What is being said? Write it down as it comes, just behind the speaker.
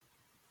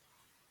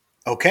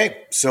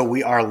Okay, so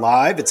we are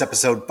live. It's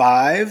episode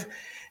 5,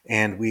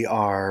 and we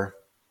are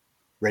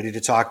ready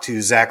to talk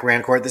to Zack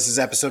Rancourt. This is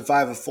episode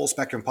 5 of Full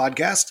Spectrum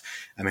Podcast.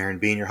 I'm Aaron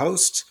Bean, your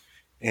host.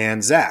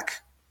 And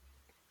Zack,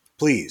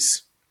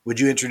 please,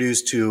 would you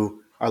introduce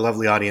to our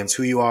lovely audience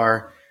who you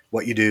are,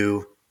 what you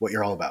do, what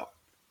you're all about?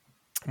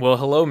 Well,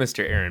 hello,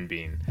 Mr. Aaron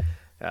Bean.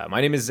 My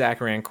name is Zack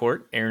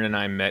Rancourt. Aaron and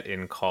I met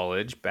in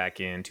college back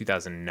in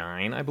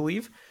 2009, I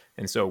believe.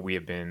 And so we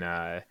have been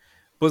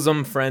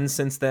bosom friends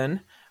since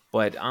then.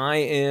 But I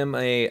am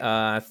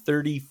a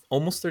 30,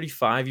 almost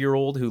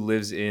 35-year-old who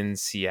lives in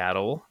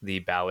Seattle, the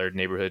Ballard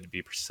neighborhood to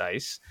be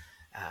precise.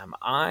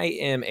 I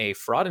am a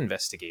fraud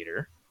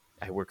investigator.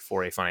 I work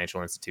for a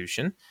financial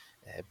institution,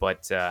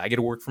 but I get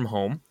to work from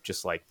home,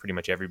 just like pretty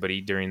much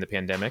everybody during the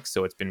pandemic.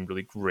 So it's been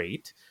really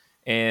great.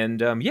 And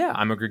yeah,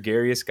 I'm a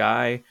gregarious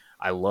guy.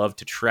 I love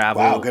to Wow,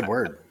 travel. good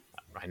word.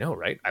 I know,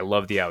 right? I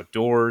love the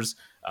outdoors.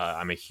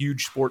 I'm a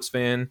huge sports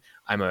fan.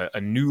 I'm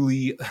a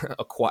newly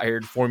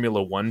acquired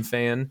Formula One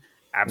fan.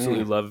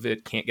 Absolutely love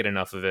it. Can't get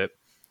enough of it.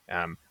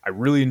 I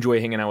really enjoy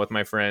hanging out with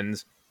my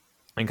friends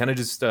and kind of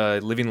just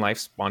living life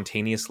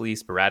spontaneously,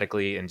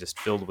 sporadically, and just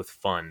filled with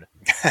fun.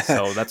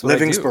 So that's what I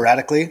Living do.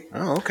 sporadically?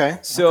 Oh, okay.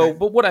 So, Okay.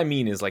 but what I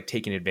mean is like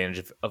taking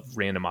advantage of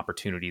random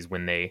opportunities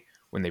when they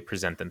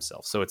present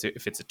themselves. So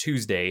if it's a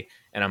Tuesday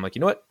and I'm like,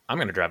 you know what, I'm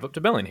going to drive up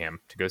to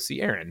Bellingham to go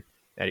see Aaron.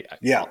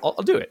 Yeah. I'll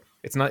do it.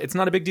 It's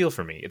not a big deal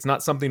for me. It's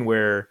not something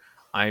where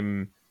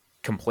I'm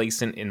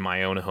complacent in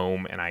my own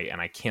home and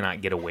I cannot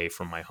get away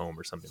from my home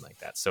or something like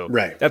that. So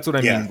Right. that's what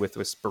I Yeah. mean with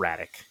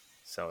sporadic.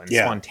 So and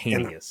Yeah.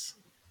 spontaneous.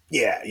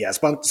 Yeah.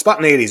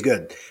 Spontaneity is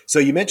good. So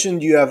you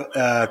mentioned you have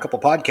a couple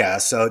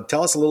podcasts. So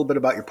tell us a little bit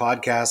about your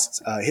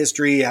podcast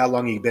history, how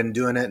long you've been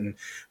doing it,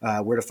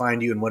 and where to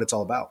find you and what it's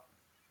all about.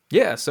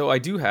 Yeah, so I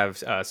do have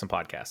some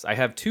podcasts. I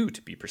have 2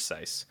 to be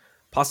precise,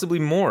 possibly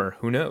more.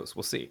 Who knows?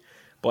 We'll see.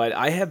 But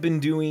I have been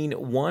doing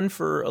one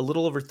for a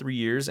little over 3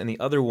 years and the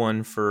other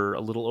one for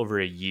a little over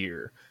a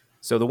year.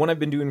 So the one I've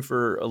been doing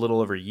for a little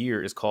over a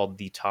year is called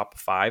the Top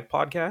 5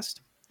 Podcast.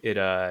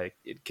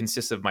 It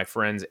consists of my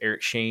friends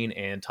Eric Shane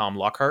and Tom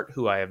Lockhart,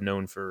 who I have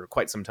known for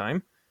quite some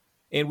time.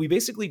 And we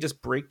basically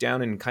just break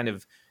down and kind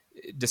of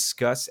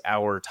discuss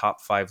our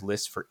top 5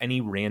 lists for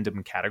any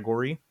random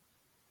category.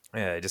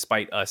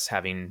 Despite us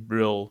having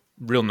real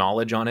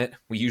knowledge on it,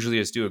 we usually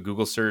just do a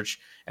Google search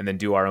and then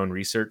do our own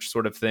research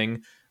sort of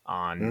thing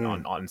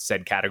on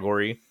said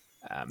category.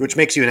 Which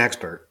makes you an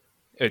expert.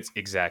 It's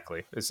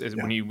exactly Yeah.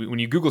 when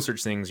you Google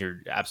search things,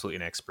 you're absolutely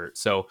an expert.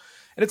 So,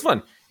 and it's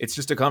fun. It's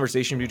just a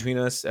conversation between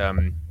us.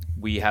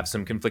 We have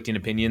some conflicting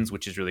opinions,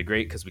 which is really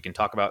great because we can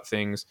talk about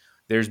things.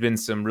 There's been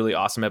some really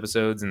awesome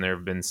episodes, and there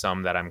have been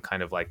some that I'm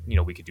kind of like,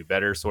 we could do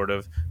better, sort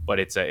of. But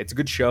it's a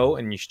good show,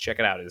 and you should check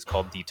it out. It's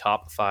called the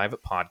Top 5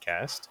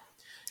 Podcast.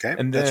 Okay.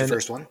 And That's your then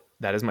first one.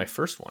 that is my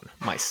first one.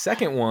 My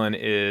second one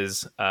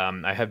is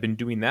I have been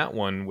doing that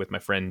one with my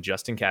friend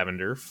Justin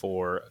Cavender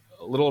for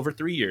a little over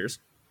 3 years.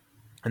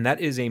 And that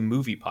is a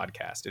movie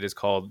podcast. It is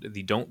called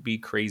the Don't Be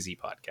Crazy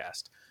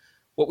Podcast.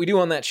 What we do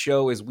on that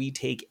show is we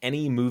take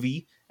any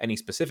movie, any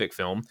specific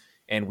film,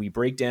 and we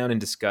break down and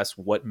discuss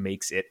what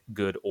makes it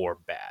good or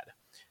bad.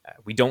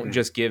 We don't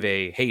just give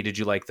a, hey, did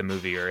you like the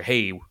movie? Or,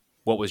 hey,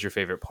 what was your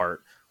favorite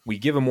part? We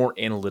give a more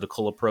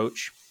analytical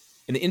approach.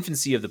 In the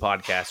infancy of the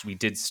podcast, we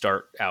did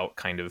start out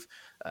kind of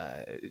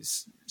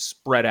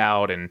spread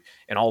out and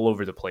all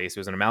over the place. It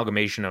was an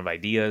amalgamation of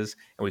ideas,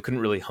 and we couldn't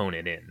really hone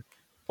it in.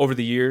 Over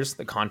the years,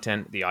 the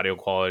content, the audio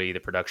quality, the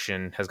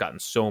production has gotten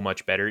so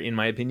much better, in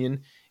my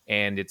opinion,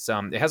 and it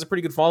has a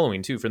pretty good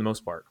following too. For the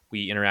most part,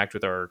 we interact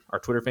with our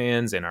Twitter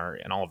fans and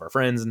all of our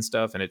friends and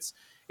stuff, and it's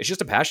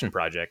just a passion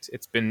project.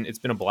 It's been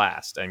a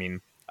blast. I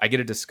mean, I get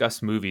to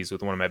discuss movies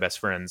with one of my best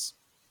friends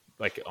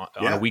like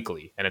on a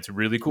weekly, and it's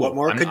really cool. What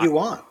more could you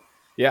want?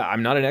 Yeah,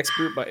 I'm not an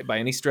expert by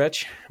any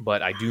stretch,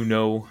 but I do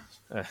know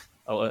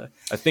a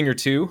thing or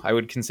two. I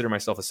would consider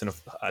myself a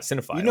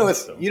cinephile.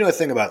 You know a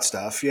thing about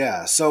stuff,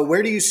 yeah. So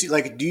where do you see,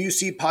 do you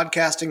see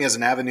podcasting as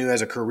an avenue,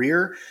 as a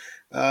career,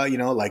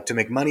 like to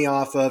make money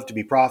off of, to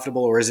be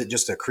profitable, or is it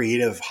just a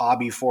creative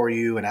hobby for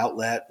you, an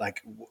outlet?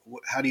 Like,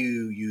 how do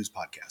you use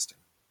podcasting?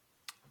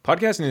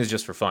 Podcasting is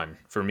just for fun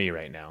for me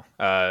right now.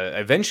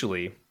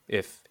 Eventually,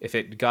 if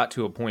it got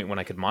to a point when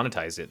I could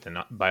monetize it, then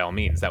by all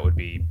means, that would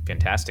be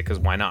fantastic. Because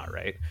why not,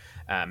 right?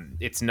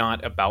 It's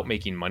not about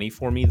making money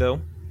for me though.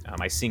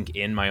 I sink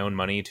in my own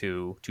money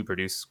to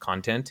produce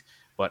content,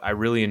 but I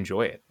really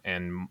enjoy it,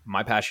 and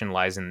my passion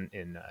lies in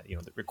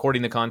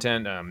recording the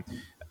content,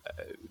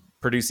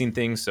 producing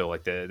things. So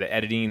like the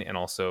editing and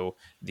also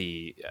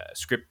the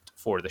script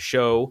for the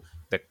show,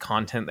 the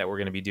content that we're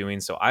going to be doing.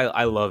 So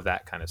I love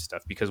that kind of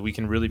stuff because we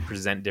can really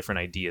present different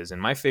ideas.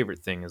 And my favorite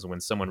thing is when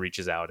someone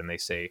reaches out and they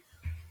say,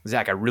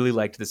 Zach, I really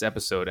liked this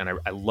episode and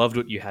I loved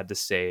what you had to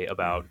say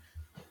about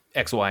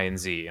X, Y, and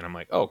Z. And I'm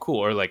like, oh, cool.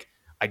 Or like,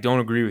 I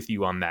don't agree with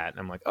you on that. And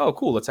I'm like, oh,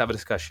 cool. Let's have a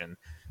discussion.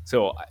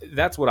 So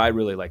that's what I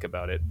really like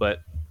about it. But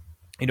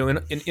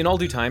in all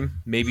due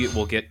time, maybe it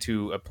will get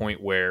to a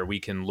point where we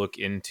can look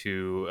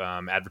into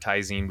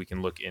advertising. We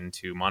can look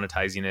into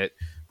monetizing it.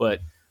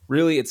 But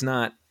really, it's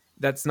not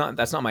that's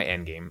not my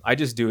end game. I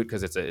just do it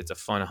because it's a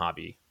fun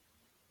hobby.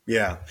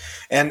 Yeah.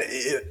 And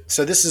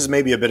so this is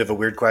maybe a bit of a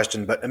weird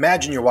question, but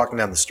imagine you're walking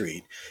down the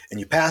street and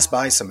you pass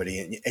by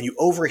somebody and you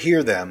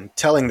overhear them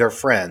telling their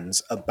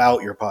friends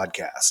about your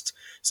podcast.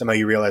 Somehow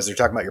you realize they're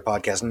talking about your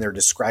podcast and they're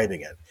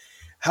describing it.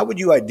 How would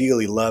you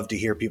ideally love to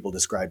hear people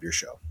describe your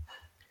show?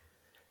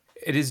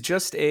 It is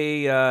just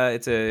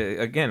it's a,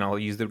 again, I'll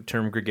use the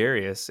term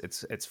gregarious.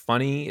 It's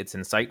funny, it's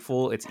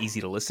insightful, it's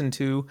easy to listen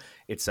to.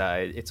 It's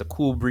a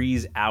cool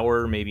breeze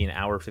hour, maybe an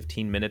hour,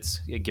 15 minutes,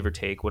 give or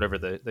take, whatever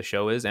the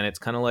show is. And it's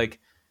kind of like,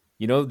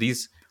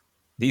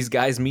 these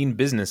guys mean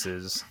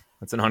businesses.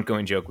 That's an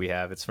ongoing joke we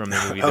have. It's from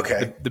the movie,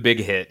 Okay. the Big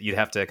Hit. You'd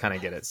have to kind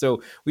of get it.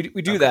 So we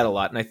do that a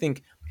lot. And I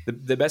think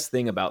the best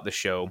thing about the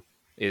show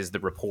is the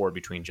rapport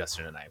between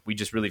Justin and I. We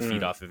just really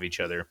feed off of each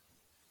other.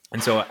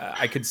 And so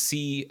I could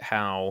see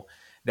how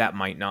that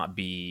might not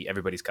be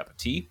everybody's cup of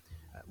tea.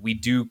 We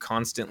do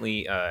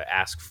constantly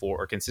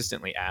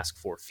consistently ask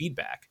for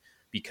feedback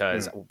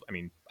because, I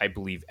mean, I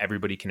believe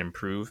everybody can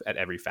improve at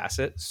every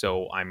facet.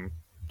 So I'm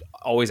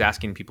always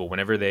asking people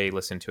whenever they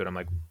listen to it, I'm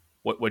like,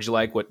 what'd you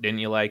like? What didn't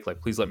you like? Like,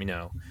 please let me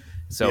know.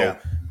 So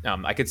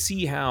I could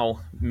see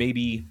how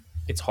maybe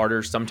it's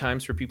harder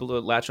sometimes for people to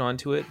latch on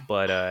to it,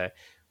 but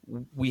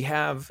we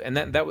have, and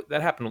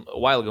that happened a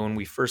while ago when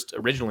we first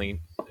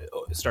originally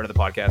started the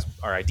podcast.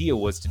 Our idea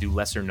was to do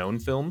lesser known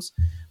films,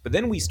 but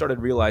then we started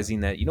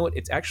realizing that,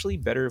 it's actually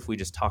better if we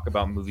just talk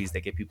about movies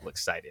that get people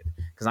excited.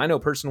 Because I know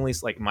personally,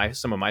 it's like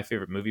some of my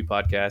favorite movie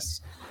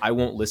podcasts, I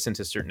won't listen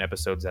to certain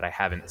episodes that I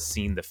haven't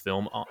seen the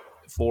film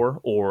for,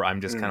 or I'm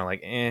just kind of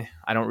like, I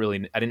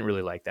didn't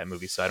really like that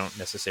movie, so I don't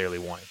necessarily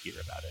want to hear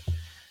about it.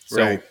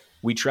 So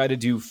we try to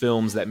do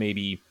films that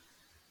maybe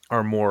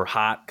are more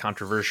hot,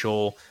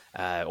 controversial,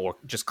 or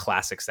just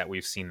classics that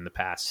we've seen in the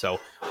past. So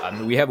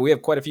we have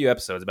quite a few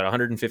episodes, about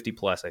 150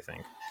 plus, I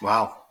think.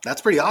 Wow,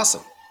 that's pretty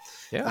awesome.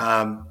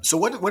 Yeah. So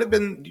what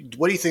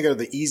do you think are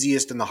the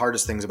easiest and the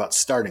hardest things about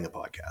starting a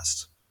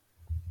podcast?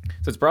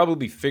 So it's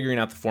probably figuring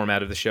out the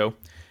format of the show.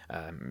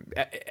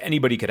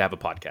 Anybody could have a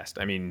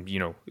podcast. I mean,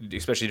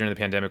 especially during the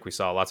pandemic, we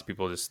saw lots of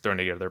people just throwing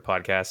together their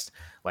podcast,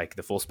 like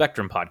the Full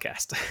Spectrum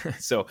podcast.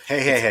 So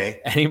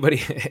hey,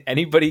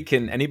 anybody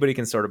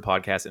can start a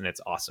podcast, and it's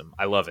awesome.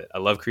 I love it. I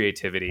love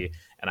creativity,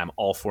 and I'm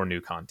all for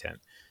new content.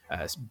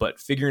 But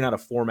figuring out a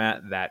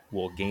format that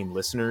will gain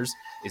listeners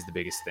is the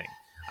biggest thing.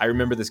 I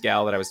remember this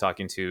gal that I was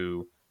talking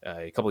to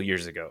a couple of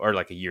years ago, or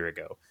like a year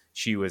ago.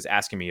 She was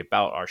asking me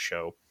about our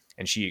show,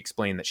 and she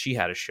explained that she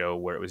had a show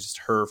where it was just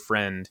her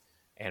friend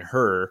and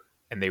her,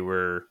 and they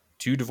were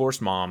two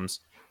divorced moms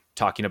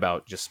talking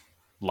about just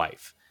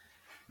life.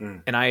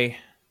 And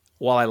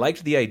while I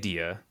liked the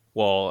idea,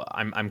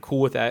 I'm cool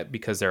with that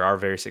because there are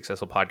very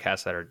successful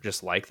podcasts that are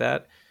just like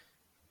that.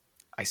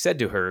 I said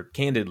to her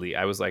candidly,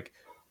 I was like,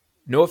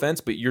 no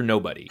offense, but you're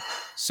nobody.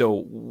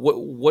 So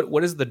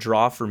what is the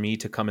draw for me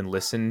to come and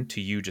listen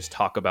to you just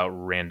talk about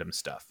random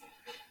stuff?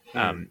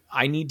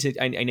 I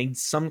need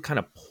some kind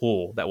of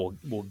pull that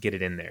will get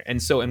it in there.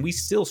 And we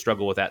still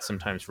struggle with that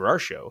sometimes for our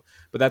show,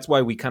 but that's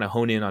why we kind of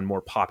hone in on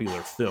more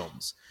popular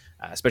films,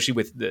 especially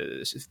with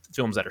the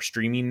films that are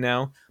streaming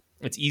now.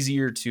 It's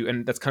easier to,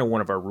 and that's kind of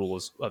one of our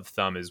rules of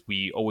thumb is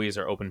we always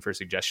are open for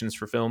suggestions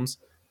for films,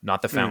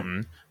 not The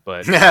Fountain,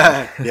 but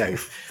yeah, you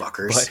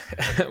fuckers.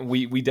 But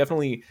we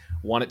definitely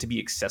want it to be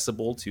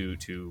accessible to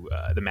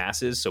the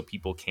masses so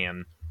people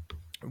can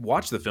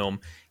watch the film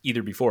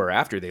either before or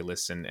after they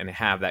listen and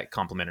have that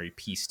complimentary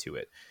piece to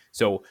it.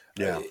 So,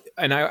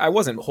 and I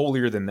wasn't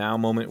holier than thou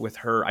moment with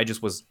her. I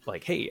just was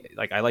like, hey,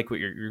 like, I like what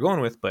you're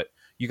going with, but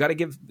you got to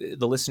give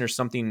the listeners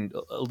something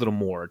a little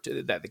more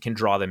that can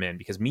draw them in.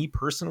 Because me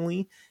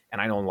personally,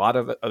 and I know a lot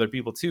of other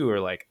people too, are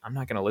like, I'm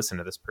not going to listen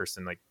to this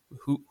person. Like,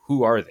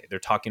 who are they? They're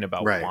talking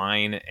about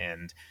wine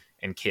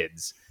and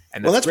kids.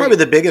 And that's probably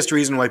the biggest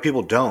reason why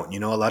people don't.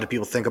 A lot of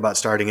people think about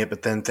starting it,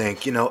 but then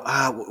think,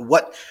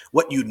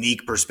 what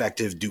unique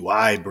perspective do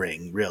I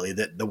bring, really,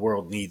 that the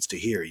world needs to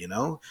hear,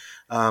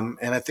 And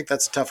I think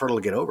that's a tough hurdle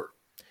to get over.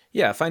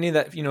 Yeah, finding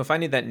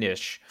that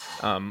niche,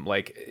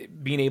 like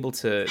being able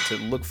to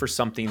look for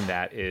something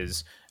that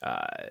is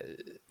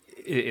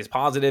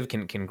positive,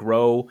 can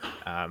grow.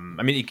 I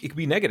mean, it could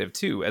be negative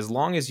too, as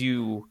long as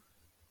you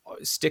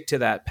stick to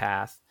that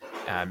path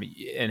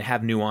and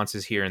have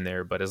nuances here and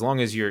there. But as long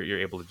as you're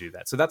able to do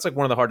that, so that's like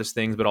one of the hardest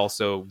things. But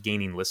also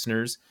gaining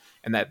listeners,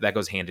 and that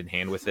goes hand in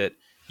hand with it.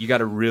 You got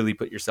to really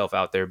put yourself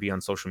out there, be on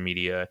social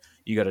media.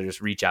 You got to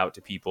just reach out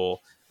to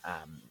people.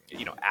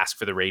 Ask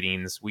for the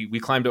ratings. We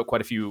climbed up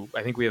quite a few.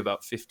 I think we have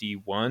about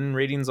 51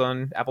 ratings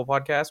on Apple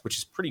Podcasts, which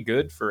is pretty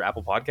good for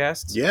Apple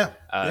Podcasts. Yeah.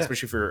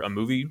 Especially for a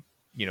movie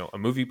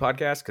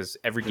podcast, because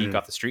every geek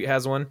off the street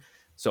has one.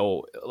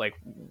 So like,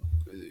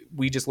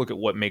 we just look at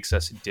what makes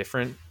us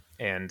different,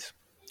 and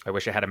I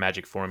wish I had a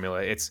magic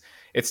formula. It's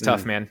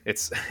tough, man.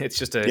 It's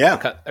just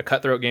a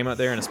cutthroat game out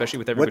there, and especially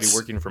with everybody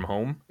working from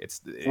home.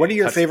 What are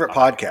your favorite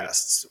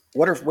podcasts?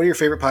 What are your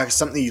favorite podcasts?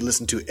 Something you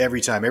listen to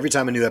every time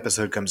a new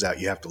episode comes out,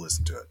 you have to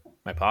listen to it.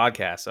 My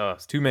podcast. Oh,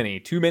 it's too many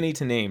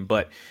to name,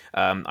 but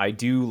I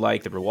do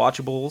like the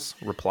Rewatchables,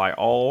 Reply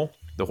All,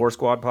 the Horse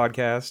Squad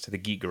podcast, the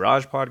Geek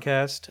Garage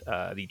podcast,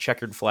 the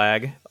Checkered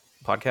Flag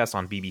podcast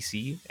on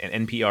BBC,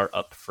 and NPR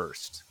Up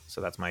First. So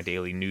that's my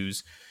daily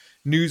news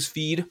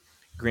feed.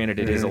 Granted,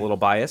 it is a little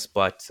biased,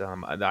 but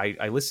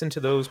I listen to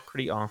those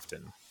pretty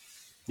often.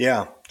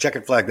 Yeah,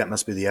 Checkered Flag, that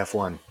must be the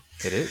F1.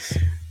 It is.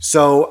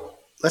 So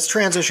let's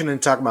transition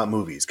and talk about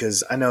movies,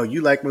 because I know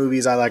you like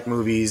movies, I like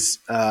movies.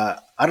 I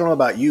don't know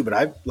about you, but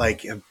I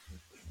have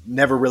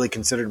never really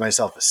considered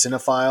myself a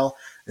cinephile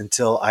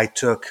until I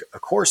took a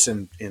course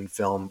in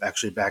film,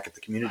 actually back at the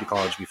community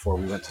college before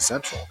we went to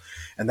Central.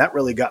 And that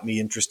really got me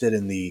interested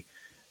in the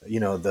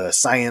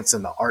science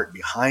and the art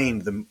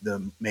behind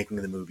the making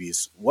of the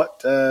movies.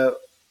 What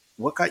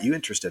got you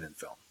interested in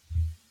film?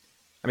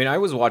 I mean, I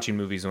was watching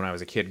movies when I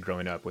was a kid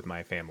growing up with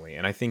my family.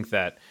 And I think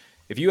that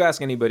if you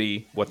ask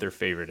anybody what their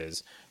favorite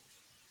is,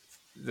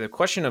 the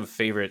question of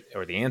favorite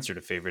or the answer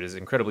to favorite is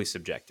incredibly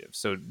subjective.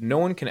 So no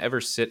one can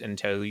ever sit and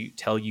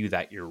tell you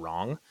that you're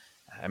wrong.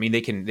 I mean,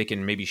 they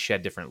can maybe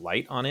shed different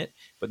light on it,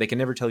 but they can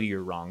never tell you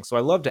you're wrong. So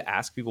I love to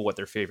ask people what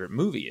their favorite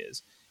movie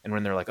is. And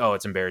when they're like, oh,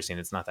 it's embarrassing,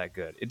 it's not that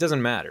good, it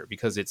doesn't matter,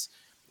 because it's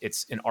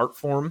an art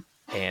form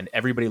and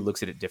everybody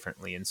looks at it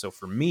differently. And so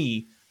for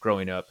me,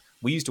 growing up,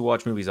 we used to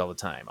watch movies all the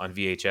time on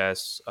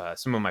VHS.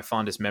 Some of my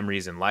fondest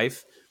memories in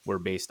life were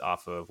based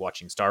off of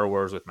watching Star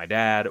Wars with my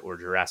dad, or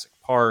Jurassic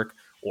Park,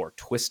 or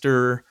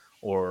Twister,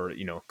 or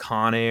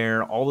Con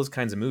Air, all those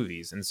kinds of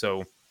movies. And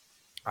so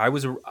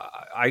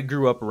I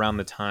grew up around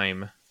the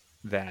time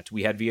that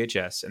we had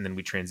VHS, and then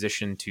we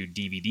transitioned to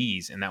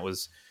DVDs, and that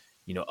was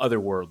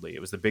otherworldly. It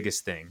was the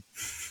biggest thing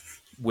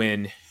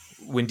when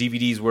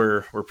DVDs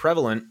were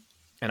prevalent.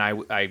 And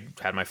I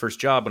had my first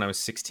job when I was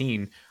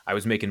 16. I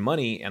was making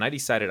money, and I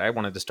decided I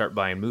wanted to start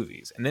buying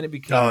movies. And then it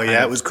became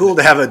it was cool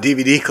to have a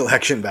DVD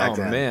collection back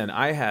then. Oh man,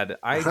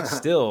 I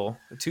still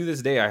to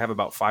this day I have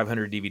about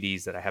 500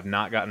 DVDs that I have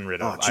not gotten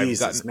rid of. Oh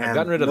Jesus, I've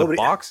gotten rid of the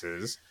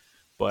boxes,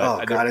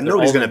 but and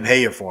nobody's going to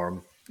pay you for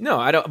them. No,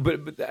 I don't.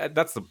 But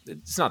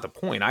it's not the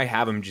point. I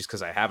have them just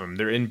because I have them.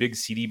 They're in big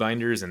CD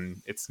binders,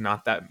 and it's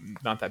not that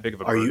big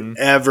of a burden.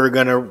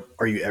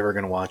 Are you ever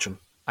gonna watch them?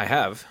 I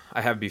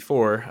have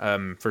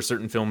before, for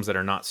certain films that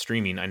are not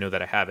streaming. I know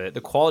that I have it.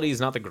 The quality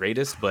is not the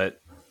greatest, but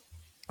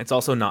it's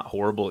also not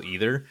horrible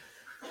either.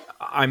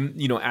 I'm,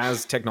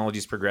 as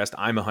technology's progressed,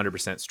 I'm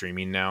 100%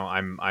 streaming now.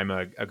 I'm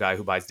a guy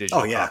who buys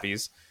digital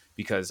copies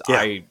because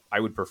I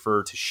would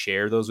prefer to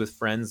share those with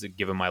friends,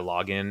 give them my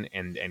login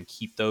and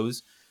keep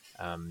those.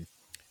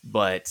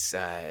 But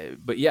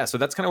yeah, so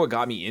that's kind of what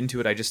got me into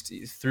it. I just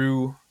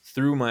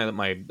through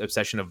my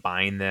obsession of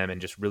buying them and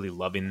just really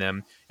loving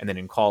them. And then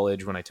in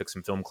college, when I took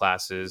some film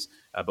classes,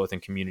 both in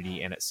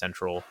community and at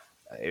Central,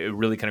 it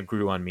really kind of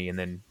grew on me. And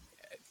then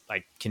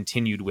I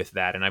continued with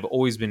that. And I've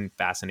always been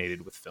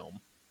fascinated with film.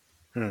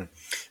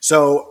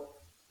 So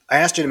I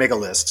asked you to make a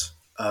list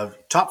of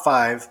top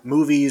 5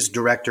 movies,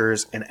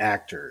 directors, and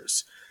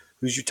actors.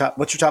 What's your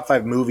top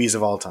 5 movies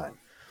of all time?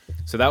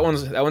 So that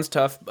one's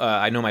tough.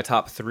 I know my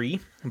top 3,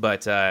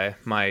 but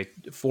my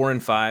 4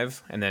 and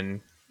 5, and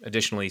then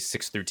additionally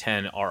 6 through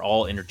 10 are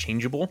all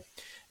interchangeable,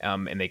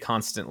 and they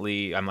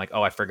constantly. I'm like,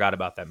 oh, I forgot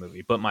about that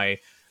movie. But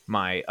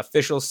my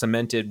official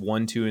cemented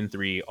 1, 2, and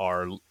 3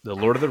 are the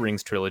Lord of the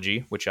Rings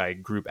trilogy, which I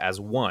group as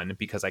one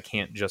because I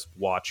can't just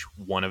watch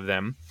one of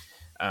them.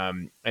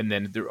 And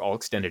then they're all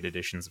extended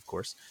editions, of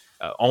course.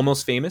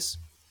 Almost Famous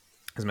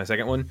is my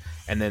second one,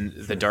 and then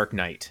The Dark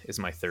Knight is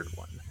my third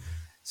one.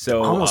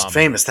 So Almost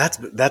Famous.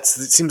 It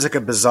seems like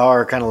a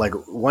bizarre kind of like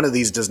one of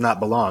these does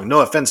not belong. No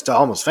offense to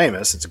Almost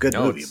Famous, it's a good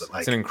movie, but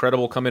it's an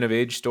incredible coming of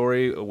age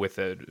story with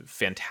a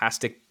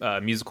fantastic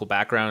musical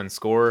background and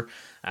score,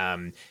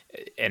 and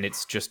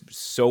it's just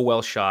so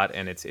well shot,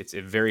 and it's a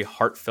very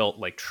heartfelt,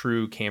 like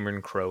true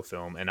Cameron Crowe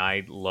film, and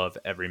I love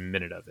every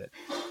minute of it.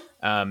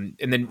 And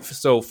then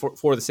so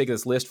for the sake of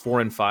this list,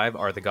 4 and 5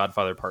 are The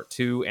Godfather Part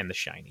 2 and The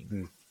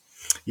Shining.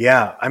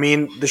 Yeah, I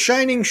mean, The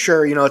Shining,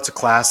 sure, it's a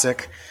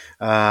classic.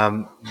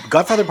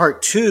 Godfather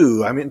Part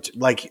 2, I mean,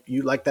 like,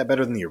 you like that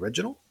better than the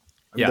original?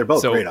 I mean, they're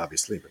both great,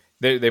 obviously. But.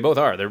 They both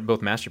are. They're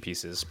both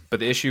masterpieces.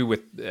 But the issue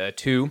with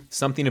 2,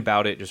 something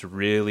about it just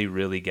really,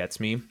 really gets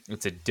me.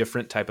 It's a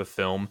different type of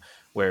film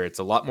where it's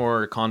a lot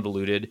more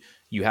convoluted.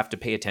 You have to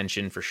pay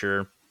attention for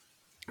sure.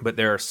 But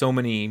there are so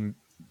many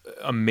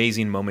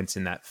amazing moments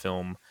in that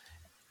film,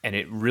 and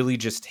it really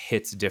just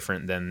hits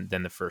different than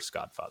the first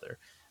Godfather.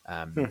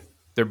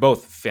 They're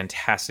both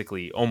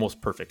fantastically,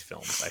 almost perfect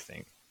films, I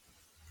think.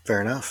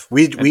 Fair enough.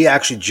 We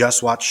actually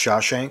just watched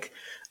Shawshank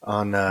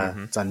on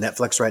it's on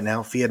Netflix right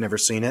now. Fia had never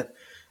seen it.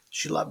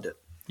 She loved it.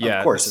 Yeah,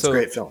 of course, it's a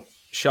great film.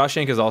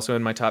 Shawshank is also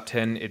in my top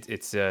 10.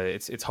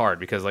 It's hard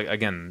because, like,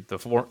 again, the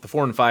 4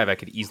 and 5 I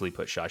could easily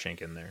put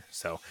Shawshank in there.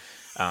 So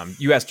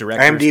you asked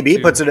directors.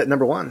 IMDb puts it at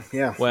number 1.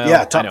 Yeah, well,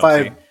 yeah, top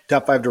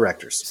 5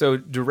 directors. So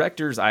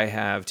directors, I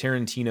have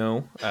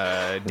Tarantino,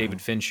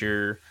 David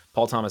Fincher,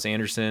 Paul Thomas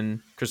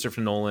Anderson,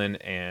 Christopher Nolan,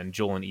 and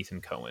Joel and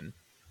Ethan Coen.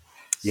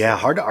 Yeah,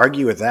 hard to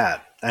argue with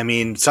that. I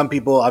mean, some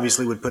people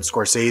obviously would put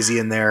Scorsese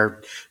in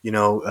there.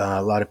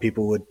 A lot of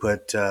people would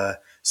put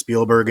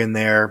Spielberg in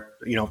there.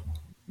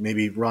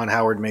 Maybe Ron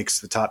Howard makes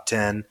the top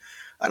 10.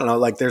 I don't know,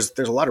 like there's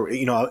a lot of,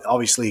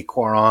 obviously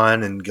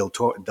Cuarón and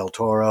Del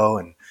Toro,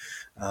 and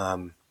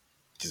um,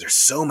 there's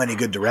so many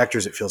good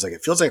directors. It feels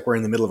like we're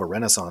in the middle of a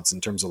renaissance in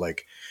terms of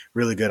like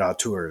really good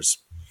auteurs.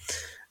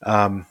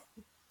 Um,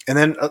 and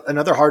then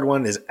another hard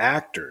one is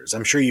actors.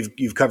 I'm sure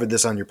you've covered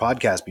this on your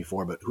podcast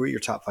before, but who are your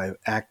top 5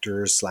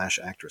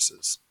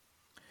 actors/actresses?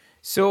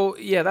 So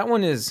yeah,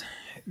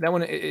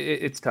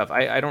 it's tough.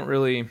 I don't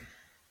really.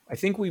 I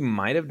think we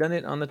might have done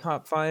it on the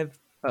top 5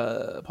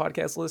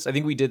 podcast list. I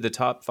think we did the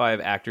top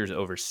 5 actors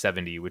over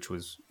 70, which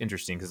was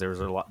interesting because there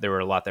were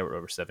a lot that were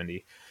over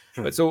 70.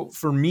 Hmm. But so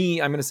for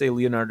me, I'm going to say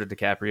Leonardo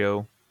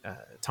DiCaprio,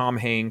 Tom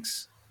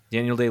Hanks,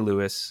 Daniel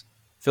Day-Lewis,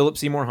 Philip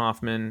Seymour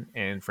Hoffman,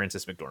 and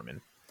Frances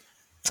McDormand.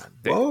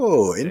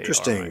 Whoa, They are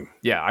interesting.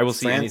 yeah. I will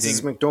see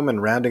Frances anything.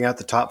 McDormand rounding out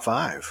the top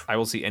 5. I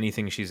will see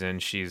anything she's in.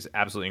 She's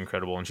absolutely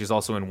incredible, and she's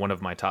also in one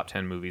of my top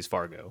 10 movies,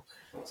 Fargo.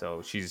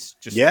 So she's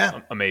just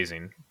Yeah.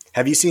 amazing.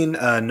 Have you seen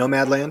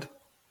Nomadland?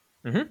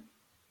 Mm-hmm.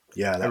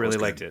 Yeah, I that was really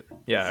good. liked it.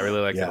 Yeah, I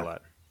really liked it a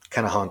lot.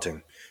 Kind of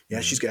haunting.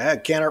 Yeah, she's good. I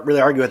can't really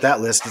argue with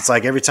that list. It's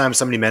like every time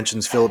somebody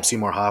mentions Philip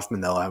Seymour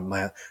Hoffman, though, I'm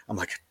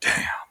like,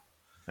 damn.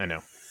 I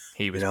know.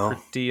 He was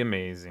pretty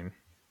amazing.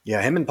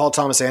 Yeah, him and Paul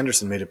Thomas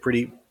Anderson made a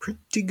pretty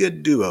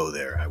good duo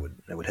there. I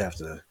would have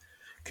to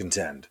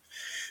contend.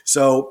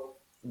 So,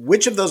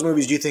 which of those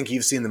movies do you think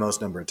you've seen the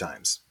most number of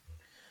times?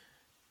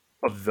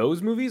 Of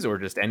those movies or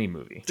just any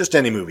movie? Just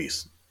any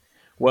movies.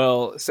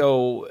 Well,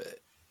 so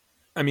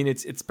I mean,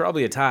 it's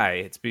probably a tie.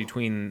 It's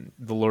between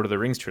the Lord of the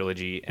Rings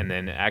trilogy and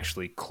then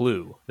actually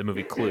Clue, the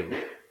movie Clue.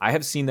 I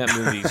have seen that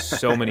movie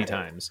so many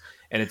times,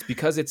 and it's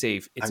because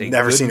I've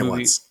never good seen movie. it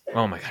once.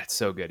 Oh my god, it's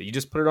so good! You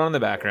just put it on in the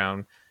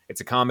background. It's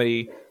a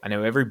comedy. I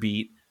know every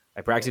beat.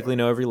 I practically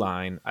know every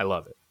line. I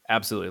love it.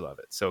 Absolutely love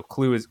it. So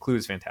Clue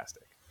is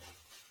fantastic.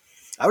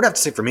 I would have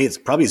to say for me, it's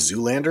probably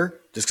Zoolander,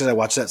 just because I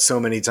watched that so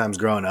many times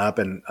growing up,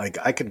 and like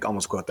I could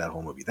almost quote that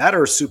whole movie. That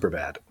or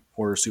Superbad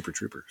or Super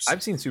Troopers.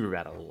 I've seen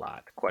Superbad a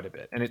lot, quite a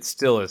bit, and it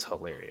still is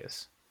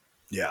hilarious.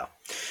 Yeah.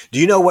 Do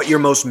you know what your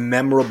most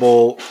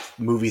memorable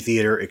movie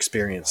theater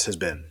experience has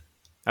been?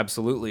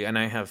 Absolutely, and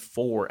I have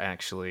 4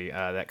 actually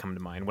that come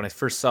to mind. When I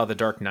first saw The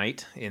Dark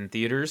Knight in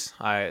theaters,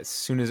 as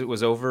soon as it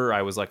was over,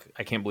 I was like,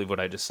 I can't believe what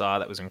I just saw.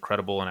 That was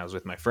incredible, and I was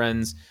with my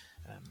friends.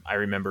 I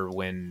remember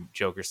when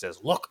Joker says,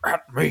 "Look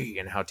at me,"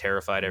 and how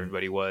terrified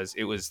everybody was.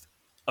 It was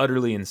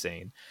utterly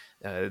insane.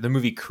 The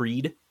movie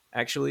Creed,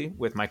 actually,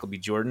 with Michael B.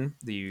 Jordan,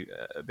 the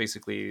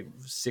basically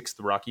 7th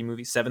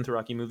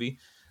Rocky movie.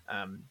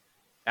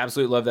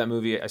 Absolutely love that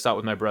movie. I saw it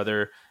with my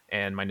brother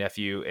and my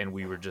nephew, and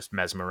we were just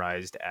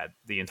mesmerized at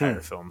the entire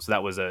film. So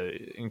that was an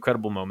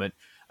incredible moment.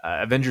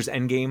 Avengers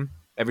Endgame,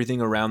 everything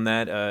around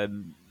that,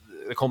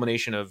 the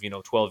culmination of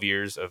 12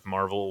 years of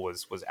Marvel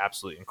was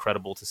absolutely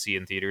incredible to see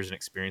in theaters and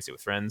experience it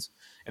with friends.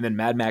 And then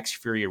Mad Max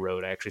Fury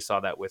Road, I actually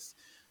saw that with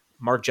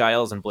Mark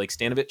Giles and Blake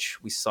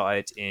Stanovich. We saw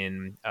it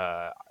in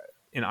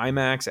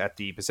IMAX at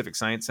the Pacific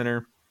Science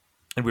Center,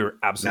 and we were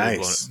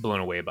absolutely blown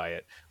away by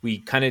it. We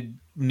kind of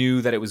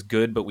knew that it was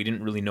good, but we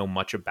didn't really know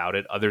much about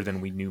it other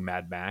than we knew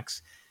Mad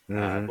Max.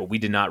 But we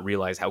did not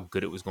realize how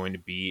good it was going to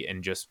be.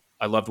 And just,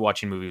 I loved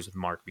watching movies with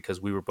Mark because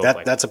we were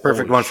both That's a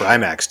perfect one for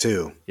IMAX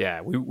too.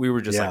 Yeah, we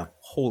were just like,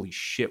 holy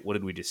shit, what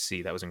did we just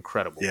see? That was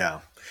incredible.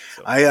 Yeah.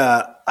 So.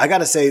 I got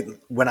to say,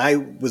 when I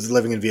was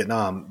living in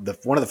Vietnam,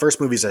 one of the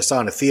first movies I saw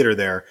in a theater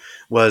there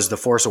was The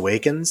Force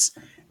Awakens.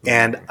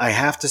 And I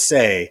have to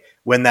say,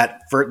 when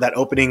that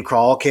opening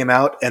crawl came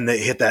out and they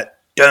hit that,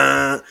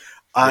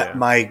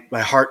 my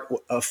heart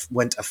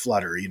went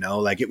aflutter,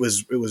 like it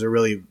was a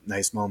really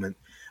nice moment.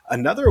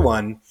 Another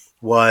one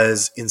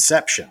was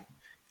Inception.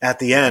 At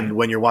the end,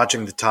 when you're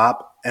watching the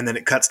top and then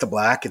it cuts to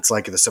black, it's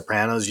like The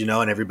Sopranos,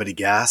 and everybody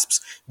gasps.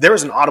 There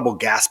was an audible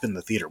gasp in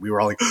the theater. We were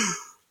all like,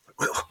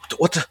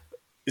 what the?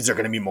 Is there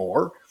going to be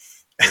more?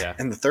 Yeah.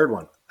 And the third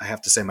one, I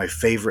have to say, my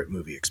favorite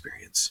movie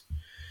experience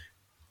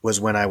was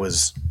when I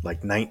was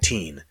like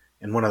 19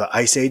 and one of the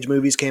Ice Age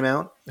movies came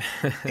out.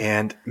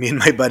 And me and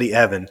my buddy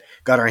Evan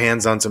got our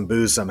hands on some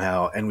booze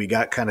somehow, and we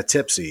got kind of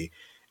tipsy.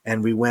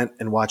 And we went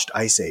and watched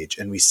Ice Age,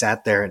 and we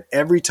sat there, and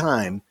every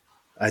time,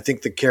 I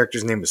think the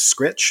character's name was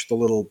Scritch, the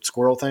little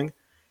squirrel thing.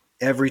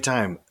 Every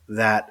time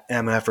that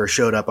MFer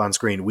showed up on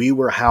screen, we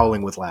were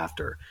howling with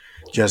laughter,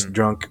 just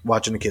drunk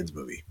watching a kids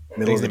movie.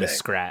 Middle of the day.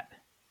 Scrat.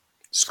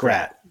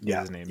 Scrat.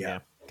 Yeah. His name. Yeah.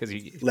 Because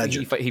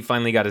he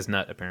finally got his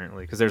nut,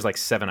 apparently, because there's like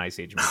 7 Ice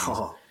Age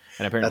movies.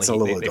 And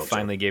apparently they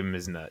finally gave him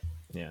his nut.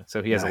 Yeah.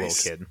 So he has a little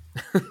kid.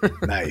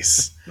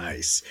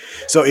 Nice.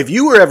 So if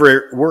you were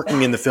ever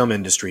working in the film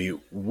industry,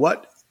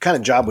 what kind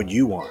of job would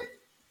you want?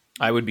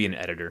 I would be an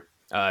editor.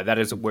 That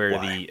is where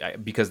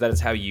because that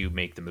is how you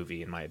make the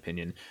movie, in my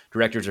opinion.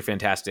 Directors are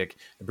fantastic.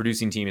 The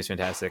producing team is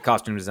fantastic.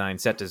 Costume design,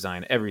 set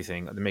design,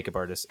 everything, the makeup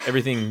artists,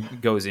 everything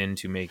goes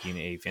into making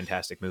a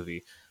fantastic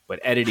movie.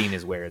 But editing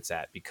is where it's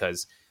at,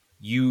 because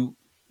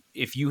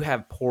if you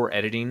have poor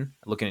editing,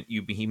 looking at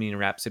you Bohemian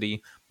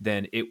Rhapsody,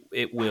 then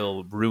it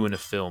will ruin a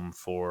film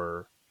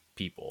for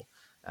people.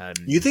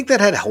 You think that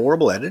had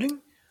horrible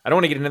editing? I don't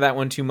want to get into that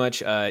one too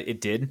much. It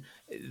did.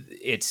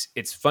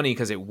 It's funny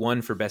because it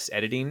won for best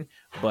editing,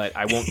 but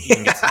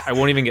Yeah. I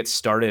won't even get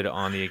started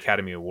on the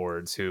Academy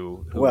Awards,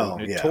 who Well,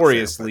 yeah, fair, but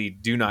notoriously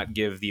do not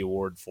give the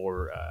award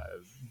for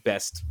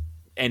best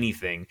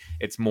anything.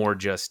 It's more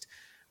just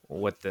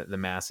what the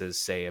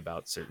masses say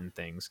about certain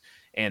things,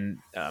 and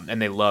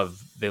they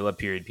love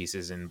period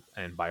pieces and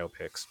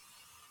biopics.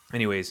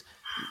 Anyways,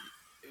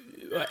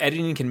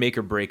 editing can make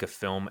or break a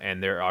film,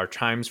 and there are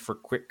times for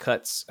quick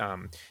cuts,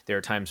 there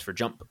are times for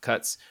jump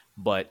cuts,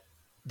 but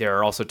there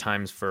are also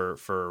times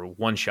for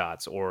one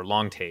shots or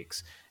long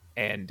takes.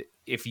 And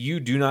if you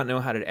do not know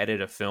how to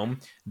edit a film,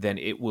 then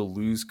it will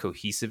lose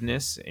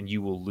cohesiveness and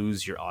you will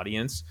lose your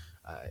audience.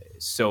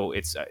 So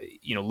it's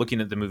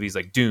looking at the movies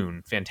like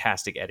Dune,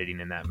 fantastic editing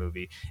in that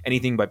movie.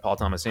 Anything by Paul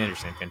Thomas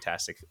Anderson,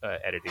 fantastic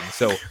editing.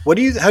 So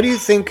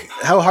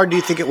how hard do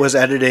you think it was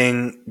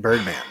editing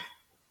Birdman?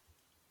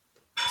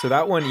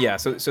 that one, yeah.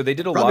 So they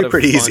did a Probably lot of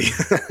pretty fun.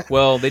 easy.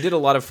 Well, they did a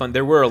lot of fun.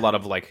 There were a lot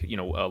of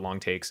long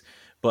takes,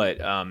 but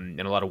and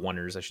a lot of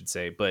wonders, I should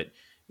say. But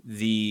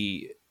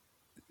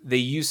they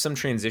used some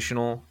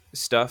transitional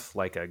stuff,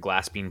 like a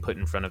glass being put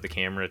in front of the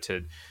camera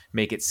to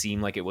make it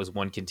seem like it was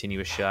one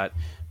continuous shot.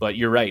 But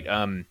you're right.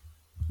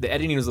 The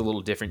editing is a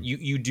little different.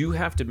 You do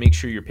have to make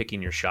sure you're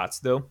picking your shots,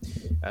 though.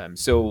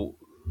 So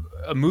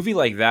a movie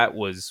like that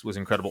was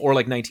incredible, or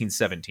like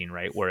 1917,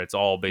 right, where it's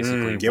all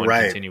basically You're one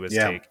right. continuous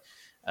Yeah. take.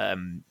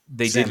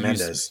 They Sam did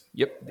Mendes. use,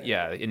 yep,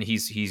 yeah, and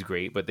he's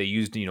great, but they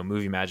used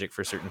movie magic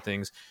for certain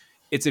things.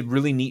 It's a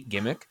really neat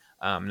gimmick.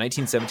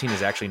 1917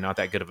 is actually not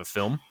that good of a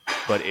film,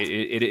 but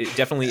it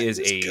definitely is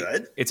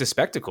Good. it's a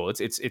spectacle.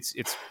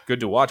 It's good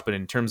to watch, but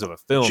in terms of a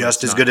film,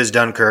 Just it's as not. good as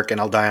Dunkirk,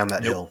 and I'll die on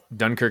that Nope. hill.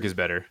 Dunkirk is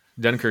better.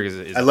 Dunkirk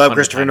is I love 100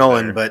 Christopher times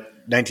Nolan, better. but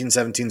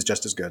 1917 is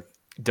just as good.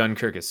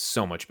 Dunkirk is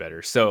so much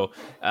better. So,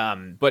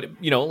 but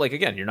like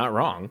again, you're not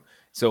wrong.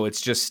 So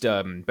it's just,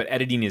 but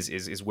editing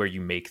is where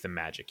you make the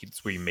magic.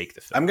 It's where you make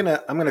the film.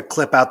 I'm gonna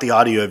clip out the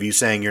audio of you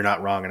saying you're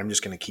not wrong, and I'm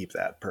just gonna keep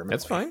that permanently.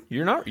 That's fine.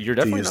 You're not. You're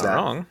definitely not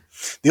wrong.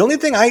 The only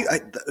thing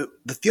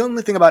the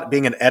only thing about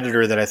being an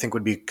editor that I think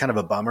would be kind of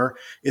a bummer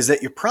is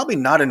that you're probably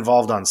not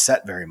involved on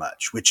set very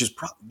much, which is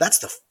that's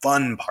the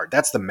fun part.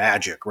 That's the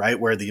magic, right?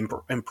 Where the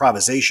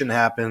improvisation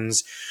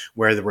happens,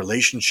 where the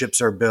relationships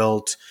are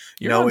built.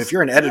 If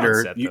you're an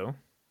editor, set,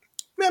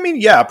 I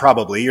mean, yeah,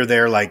 probably you're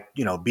there, like,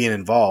 being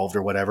involved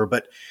or whatever.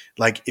 But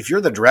like, if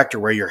you're the director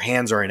where your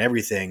hands are in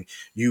everything,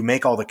 you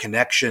make all the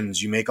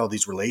connections, you make all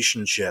these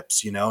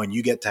relationships, and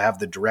you get to have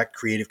the direct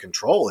creative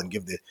control and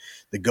give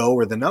the go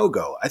or the no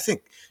go. I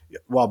think,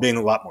 while being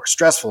a lot more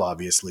stressful,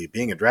 obviously,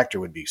 being a director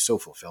would be so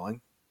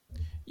fulfilling.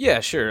 Yeah,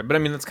 sure. But I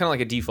mean, that's kind of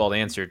like a default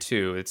answer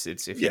too. It's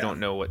if you don't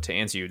know what to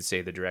answer, you would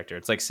say the director.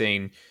 It's like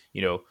saying,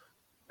 who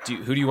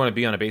do you want to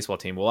be on a baseball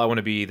team? Well, I want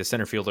to be the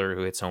center fielder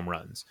who hits home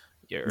runs.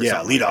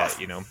 Yeah, lead like off.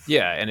 That,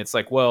 Yeah, and it's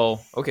like,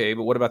 well, okay,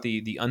 but what about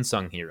the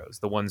unsung heroes,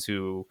 the ones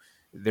who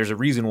there's a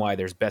reason why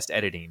there's best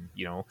editing,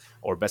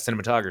 or best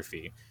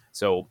cinematography.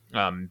 So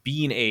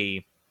being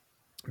a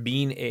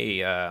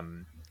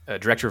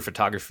director of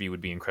photography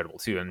would be incredible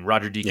too. And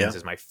Roger Deakins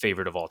is my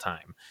favorite of all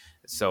time.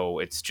 So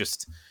it's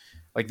just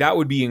like that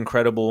would be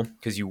incredible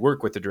because you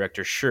work with the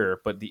director,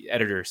 sure, but the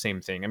editor, same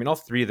thing. I mean, all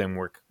three of them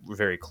work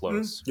very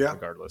close,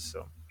 regardless.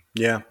 So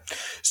yeah.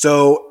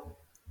 So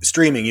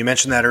streaming, you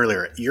mentioned that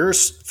earlier. You're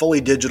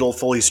fully digital,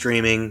 fully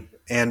streaming,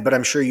 but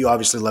I'm sure you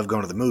obviously love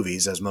going to the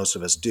movies, as most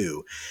of us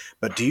do.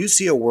 But do you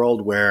see a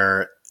world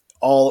where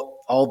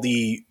all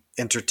the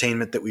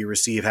entertainment that we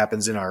receive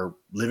happens in our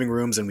living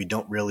rooms and we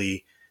don't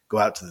really go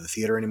out to the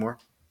theater anymore?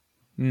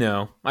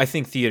 No, I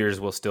think theaters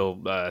will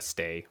still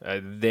stay.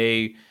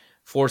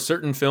 For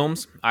certain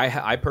films,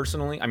 I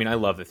personally, I mean, I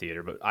love the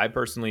theater, but I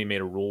personally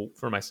made a rule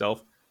for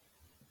myself,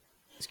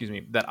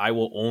 that I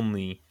will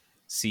only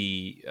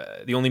see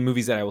the only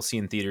movies that I will see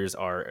in theaters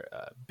are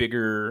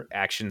bigger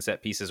action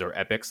set pieces or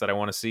epics that I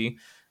want to see,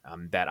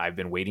 that I've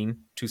been waiting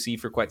to see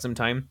for quite some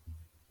time.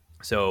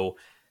 So,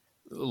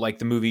 like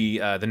the movie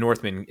The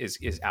Northman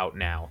is out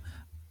now.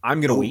 I'm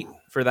going to wait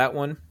for that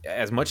one.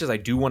 As much as I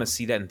do want to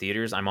see that in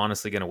theaters, I'm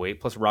honestly going to wait.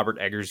 Plus, Robert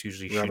Eggers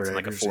usually shoots in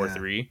like a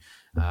 4:3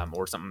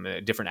 or something, a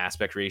different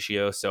aspect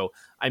ratio. So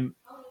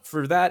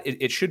for that,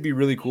 it should be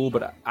really cool,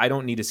 but I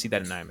don't need to see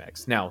that in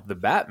IMAX. Now, the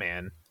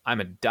Batman,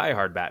 I'm a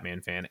diehard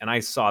Batman fan, and I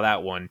saw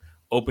that one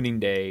opening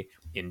day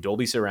in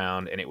Dolby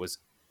Surround, and it was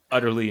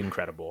utterly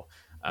incredible.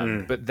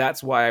 But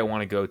that's why I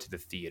want to go to the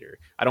theater.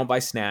 I don't buy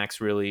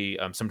snacks, really.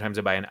 Sometimes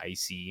I buy an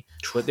icy.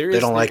 But they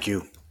don't like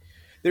you.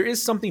 There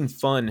is something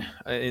fun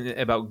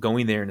about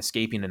going there and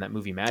escaping in that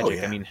movie magic. Oh,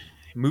 yeah. I mean,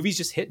 movies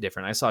just hit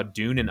different. I saw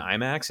Dune in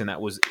IMAX, and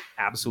that was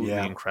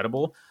absolutely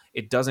incredible.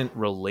 It doesn't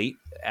relate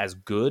as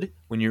good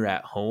when you're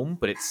at home,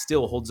 but it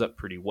still holds up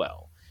pretty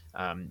well.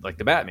 Like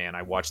the Batman,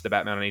 I watched the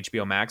Batman on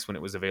HBO Max when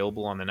it was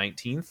available on the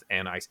 19th,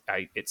 and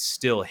it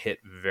still hit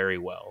very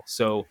well.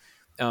 So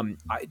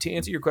to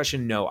answer your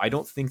question, no, I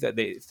don't think that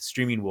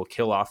streaming will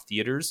kill off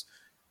theaters.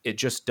 it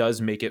just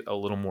does make it a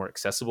little more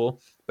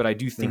accessible. But I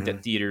do think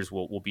that theaters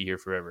will be here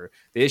forever.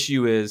 The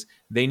issue is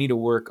they need to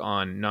work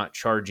on not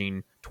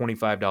charging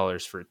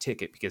 $25 for a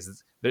ticket,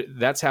 because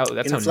that's how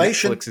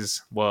Inflation. Netflix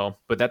is. Well,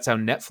 but that's how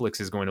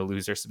Netflix is going to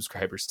lose their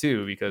subscribers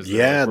too, because they're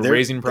like, Yeah, we're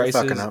raising they're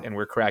fucking prices up. and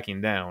we're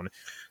cracking down.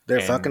 They're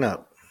And fucking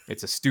up.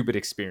 it's a stupid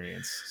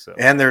experience. So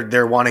And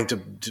they're wanting to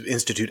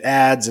institute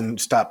ads and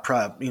stop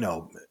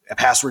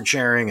password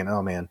sharing, and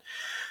oh man,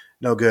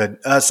 no good.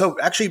 So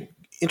actually,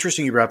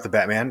 interesting you brought up the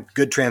Batman.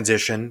 Good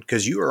transition,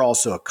 because you are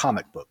also a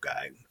comic book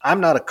guy. I'm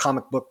not a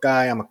comic book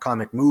guy. I'm a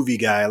comic movie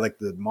guy. I like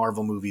the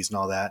Marvel movies and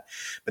all that,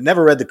 but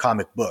never read the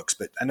comic books.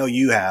 But I know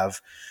you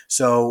have.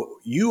 So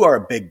you are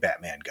a big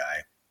Batman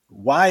guy.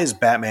 Why is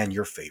Batman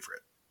your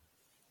favorite?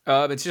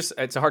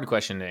 it's a hard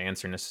question to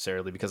answer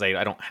necessarily, because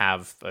I don't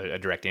have a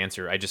direct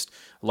answer. I just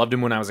loved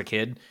him when I was a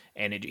kid,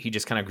 and he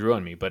just kind of grew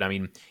on me. But I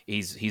mean,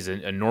 he's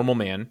a normal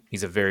man.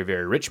 He's a very,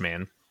 very rich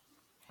man,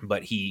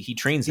 but he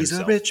trains He's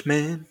himself. a rich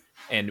man.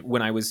 And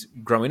when I was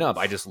growing up,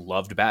 I just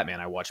loved Batman.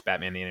 I watched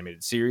Batman the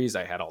animated series.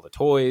 I had all the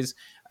toys.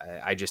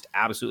 I just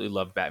absolutely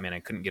loved Batman.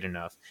 I couldn't get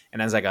enough.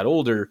 And as I got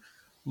older,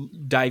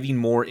 diving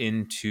more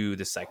into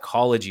the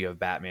psychology of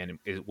Batman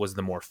was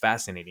the more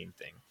fascinating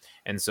thing.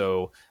 And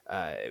so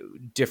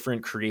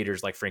different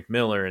creators like Frank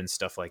Miller and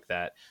stuff like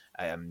that,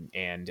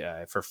 and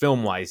for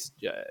film-wise,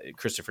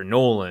 Christopher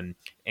Nolan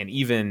and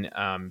even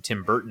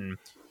Tim Burton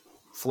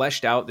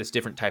fleshed out this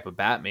different type of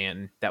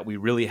Batman that we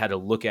really had to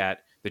look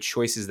at the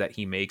choices that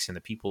he makes and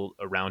the people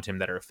around him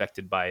that are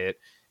affected by it.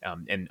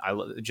 And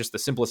just the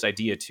simplest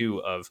idea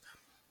too of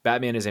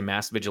Batman is a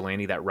mass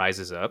vigilante that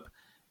rises up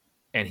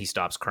and he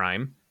stops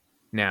crime.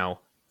 Now,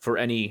 for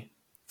any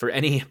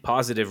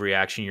positive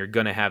reaction, you're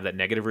going to have that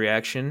negative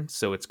reaction.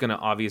 So it's going to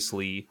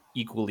obviously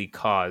equally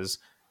cause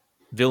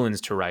villains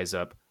to rise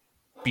up,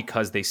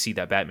 because they see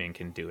that Batman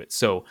can do it.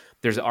 So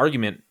there's an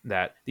argument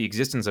that the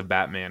existence of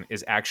Batman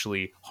is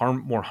actually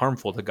more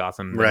harmful to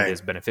Gotham than it is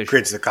beneficial.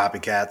 Creates the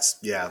copycats,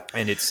 yeah.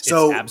 And it's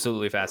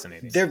absolutely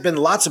fascinating. There have been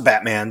lots of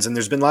Batmans, and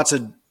there's been lots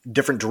of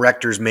different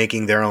directors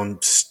making their own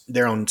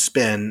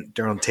spin,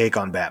 their own take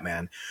on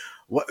Batman.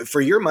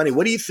 For your money,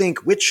 what do you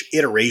think, which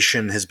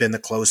iteration has been the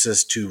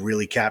closest to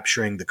really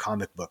capturing the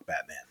comic book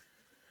Batman?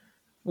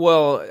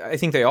 Well, I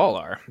think they all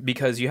are,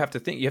 because you have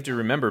to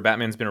remember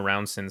Batman's been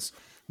around since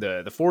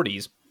the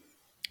 40s.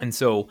 And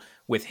so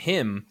with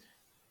him,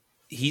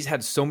 he's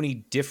had so many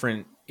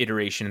different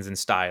iterations and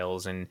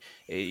styles, and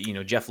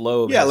Jeff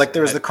Loeb. Yeah, like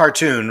there was the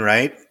cartoon,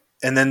 right?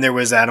 And then there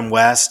was Adam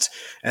West,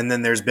 and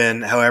then there's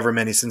been however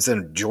many since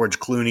then: George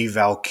Clooney,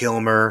 Val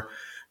Kilmer,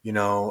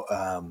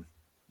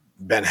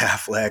 Ben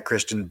Affleck,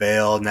 Christian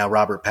Bale, now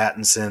Robert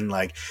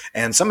Pattinson.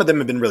 And some of them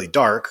have been really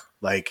dark,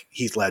 like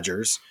Heath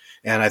Ledger's,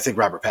 and I think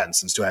Robert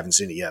Pattinson's too. I haven't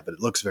seen it yet, but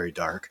it looks very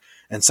dark.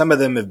 And some of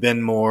them have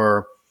been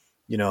more,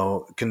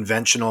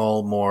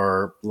 conventional,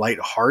 more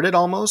lighthearted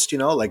almost,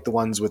 like the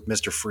ones with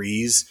Mr.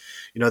 Freeze.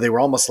 They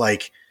were almost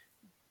like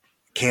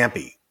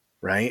campy,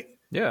 right?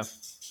 Yeah.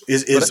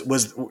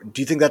 Do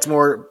you think that's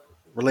more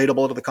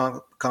relatable to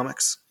the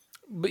comics?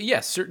 But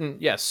yes,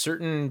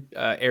 certain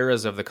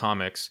eras of the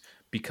comics,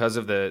 because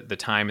of the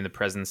time and the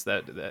presence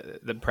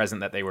the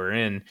present that they were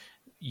in,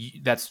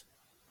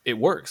 it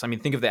works. I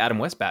mean, think of the Adam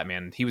West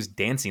Batman. He was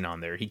dancing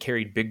on there. He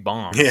carried big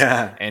bombs.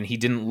 Yeah. And he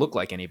didn't look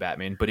like any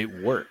Batman, but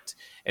it worked.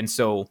 And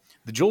so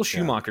the Joel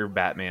Schumacher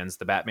Batmans,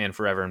 the Batman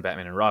Forever and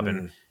Batman and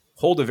Robin,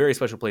 hold a very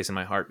special place in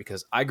my heart,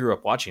 because I grew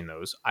up watching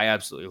those. I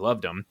absolutely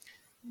loved them.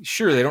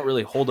 Sure, they don't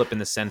really hold up in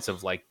the sense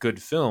of like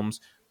good films,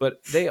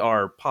 but they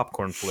are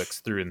popcorn flicks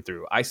through and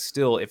through. I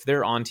still, if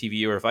they're on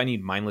TV or if I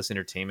need mindless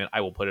entertainment, I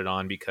will put it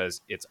on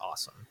because it's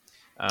awesome.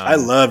 I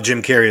love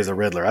Jim Carrey as a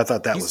Riddler. I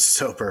thought that was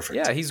so perfect.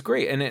 Yeah, he's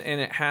great, and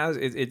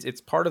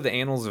it's part of the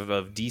annals of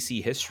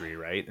DC history,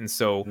 right? And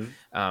so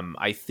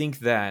I think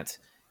that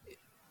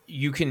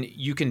you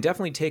can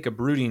definitely take a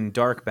brooding,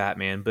 dark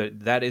Batman, but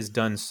that is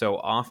done so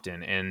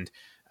often. And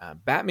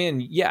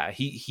Batman,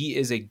 he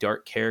is a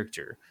dark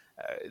character.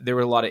 There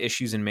were a lot of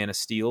issues in Man of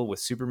Steel with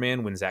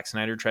Superman when Zack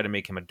Snyder tried to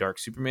make him a dark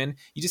Superman.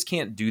 You just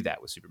can't do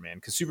that with Superman,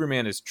 because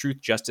Superman is truth,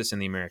 justice,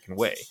 and the American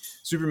way.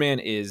 Superman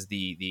is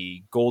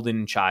the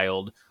golden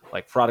child,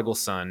 like prodigal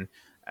son.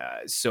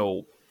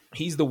 So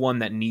he's the one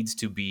that needs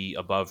to be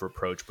above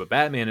reproach. But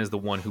Batman is the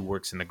one who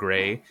works in the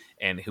gray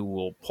and who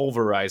will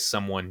pulverize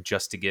someone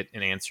just to get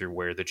an answer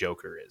where the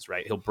Joker is,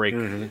 right? He'll break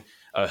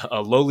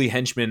a lowly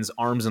henchman's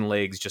arms and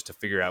legs just to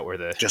figure out where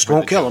the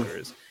Joker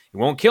is. It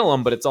won't kill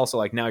him, but it's also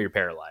like, now you're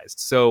paralyzed.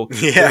 So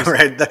yeah,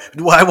 right.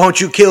 Why won't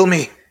you kill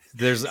me?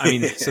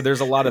 So there's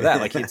a lot of that.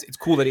 Like it's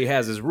cool that he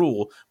has his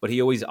rule, but he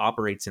always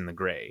operates in the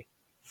gray.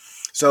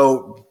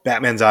 So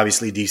Batman's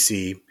obviously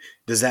DC.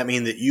 Does that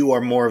mean that you are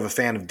more of a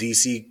fan of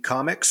DC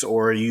comics,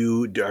 or are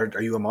you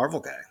a Marvel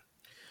guy?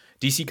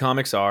 DC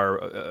comics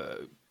are,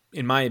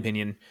 in my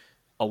opinion,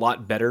 a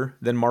lot better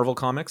than Marvel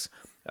comics.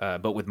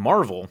 But with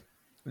Marvel,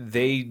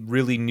 they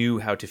really knew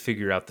how to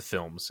figure out the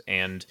films,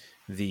 and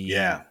the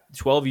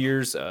 12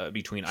 years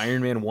between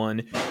Iron Man 1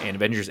 and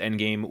Avengers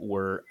Endgame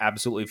were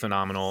absolutely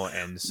phenomenal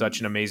and such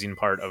an amazing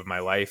part of my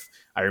life.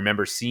 I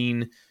remember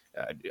seeing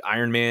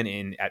Iron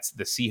Man at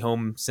the See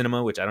Home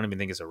Cinema, which I don't even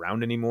think is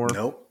around anymore.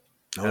 Nope.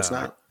 No, it's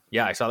not.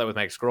 Yeah, I saw that with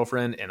my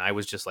ex-girlfriend, and I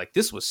was just like,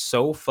 this was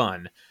so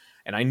fun.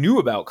 And I knew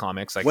about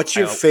comics. Like, what's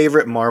your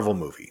favorite Marvel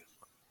movie?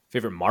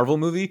 Favorite Marvel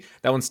movie?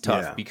 That one's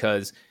tough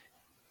because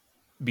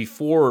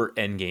before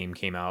Endgame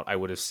came out, I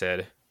would have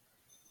said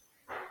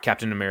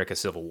Captain America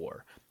Civil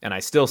War. And I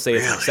still say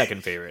it's my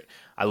second favorite.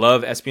 I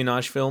love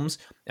espionage films,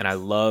 and I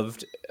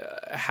loved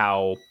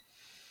how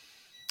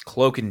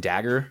Cloak and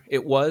Dagger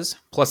it was.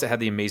 Plus, it had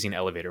the amazing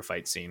elevator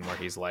fight scene where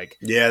he's like,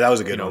 yeah, that was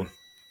a good one.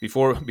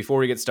 Before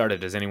we get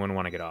started, does anyone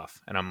want to get off?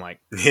 And I'm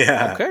like,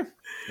 yeah, okay,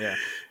 yeah,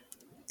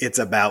 it's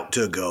about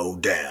to go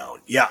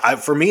down. Yeah,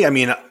 for me, I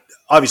mean,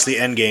 obviously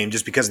Endgame,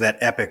 just because of that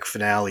epic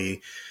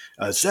finale,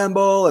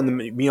 assemble and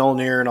the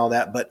Mjolnir and all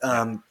that. But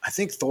I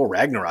think Thor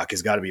Ragnarok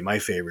has got to be my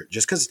favorite,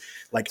 just because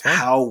like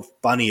how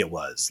funny it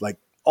was. Like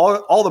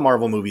all the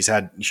Marvel movies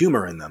had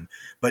humor in them,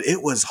 but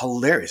it was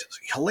hilarious.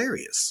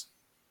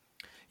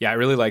 Yeah, I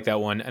really like that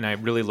one, and I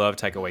really love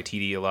Taika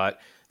Waititi a lot.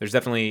 There's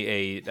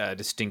definitely a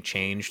distinct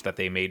change that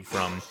they made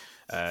from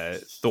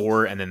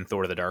Thor and then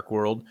Thor: The Dark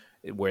World,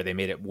 where they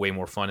made it way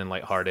more fun and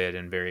lighthearted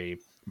and very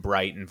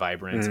bright and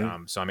vibrant.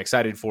 Mm-hmm. So I'm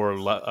excited for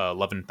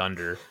Love and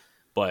Thunder,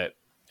 but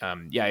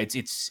yeah,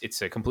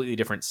 it's a completely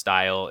different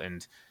style,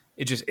 and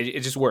it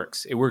just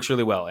works. It works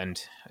really well. And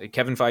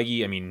Kevin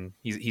Feige, I mean,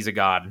 he's a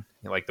god.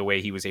 Like the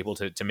way he was able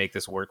to make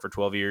this work for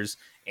 12 years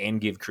and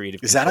give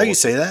creative. Is that how you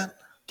say that?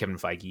 Kevin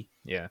Feige,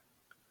 yeah,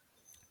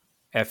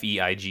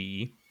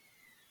 Feige.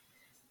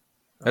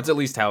 That's at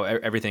least how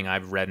everything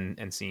I've read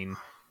and seen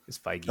is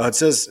Feige. Oh, it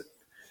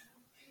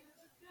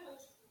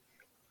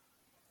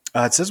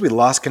says we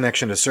lost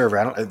connection to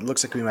server. It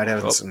looks like we might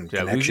have some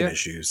connection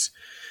issues.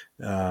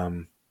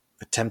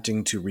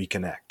 Attempting to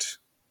reconnect.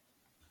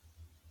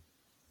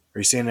 Are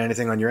you seeing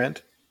anything on your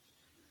end?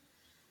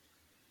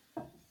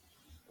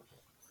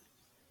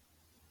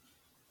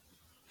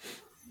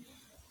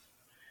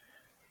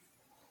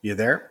 You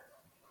there?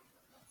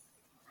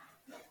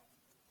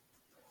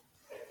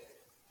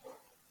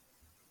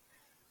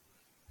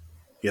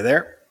 You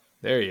there?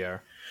 There you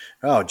are.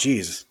 Oh,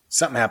 geez.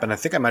 Something happened. I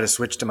think I might have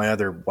switched to my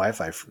other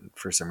Wi-Fi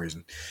for some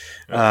reason.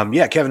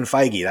 Yeah, Kevin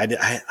Feige. I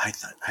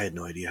thought I had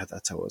no idea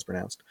that's how it was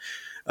pronounced.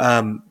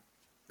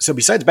 So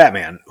besides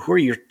Batman, who are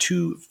your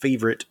two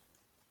favorite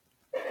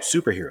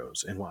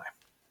superheroes and why?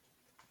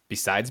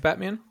 Besides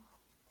Batman?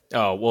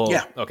 Oh, well,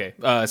 yeah. Okay.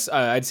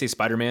 I'd say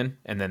Spider-Man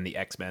and then the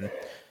X-Men.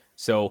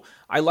 So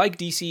I like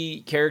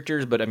DC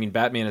characters, but I mean,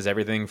 Batman is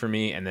everything for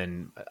me. And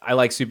then I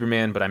like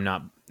Superman, but I'm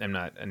not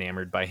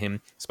enamored by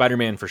him.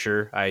 Spider-Man for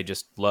sure. I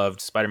just loved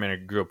Spider-Man. I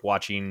grew up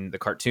watching the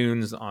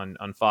cartoons on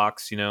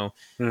Fox, and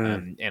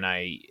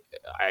I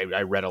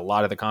read a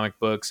lot of the comic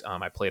books.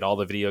 I played all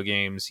the video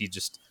games.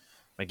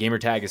 My gamer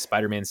tag is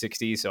Spider-Man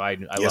 60. So I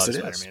love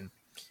Spider-Man.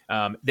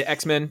 The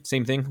X-Men,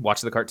 same thing.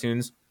 Watch the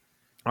cartoons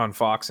on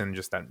Fox and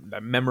just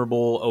that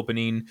memorable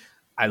opening.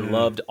 I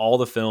loved all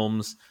the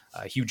films.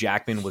 Hugh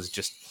Jackman was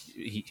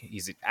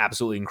he's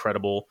absolutely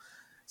incredible.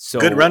 So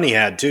good run he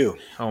had too.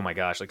 Oh my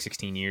gosh, like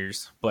 16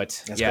 years.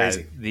 But that's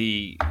crazy.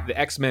 The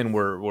X-Men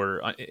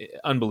were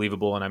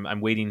unbelievable, and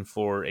I'm waiting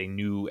for a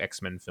new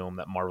X-Men film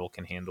that Marvel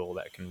can handle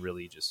that can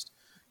really just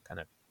kind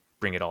of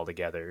bring it all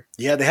together.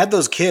 Yeah, they had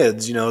those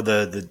kids,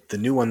 the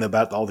new one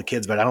about all the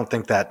kids, but I don't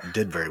think that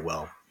did very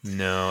well.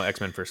 No,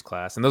 X-Men First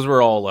Class, and those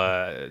were all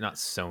not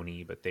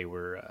Sony, but they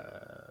were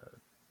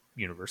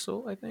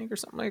Universal, I think, or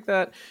something like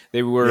that.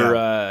 They were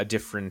a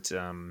different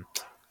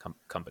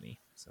company.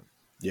 So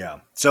yeah.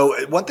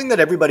 So one thing that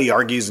everybody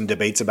argues and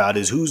debates about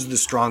is who's the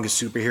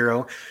strongest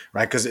superhero,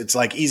 right? Because it's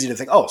like easy to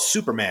think, oh,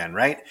 Superman,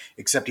 right?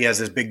 Except he has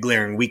this big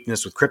glaring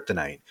weakness with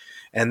kryptonite.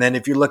 And then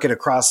if you look at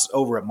across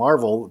over at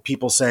Marvel,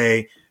 people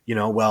say,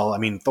 well, I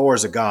mean,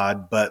 Thor's a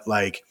god, but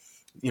like,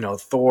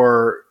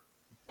 Thor,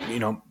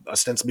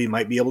 ostensibly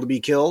might be able to be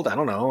killed. I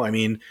don't know. I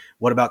mean,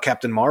 what about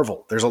Captain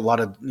Marvel? There's a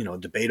lot of,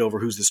 debate over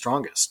who's the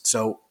strongest.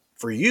 So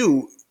for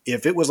you,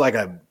 if it was like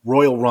a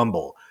Royal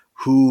Rumble,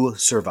 who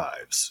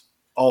survives?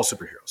 All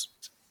superheroes.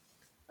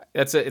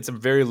 It's a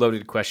very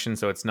loaded question,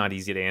 so it's not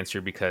easy to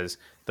answer because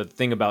the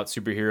thing about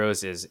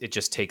superheroes is it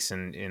just takes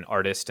an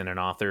artist and an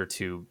author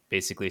to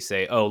basically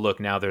say, oh, look,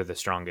 now they're the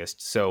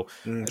strongest. So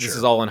this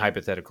is all in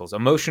hypotheticals.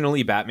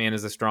 Emotionally, Batman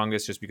is the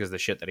strongest just because of the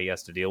shit that he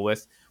has to deal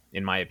with,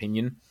 in my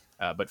opinion.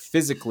 But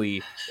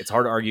physically, it's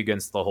hard to argue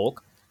against the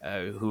Hulk,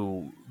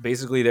 who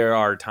basically there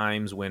are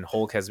times when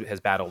Hulk has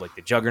battled like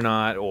the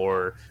Juggernaut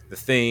or the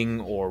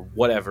Thing or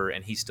whatever,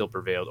 and he still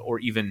prevailed. Or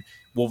even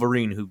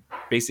Wolverine, who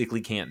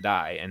basically can't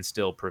die and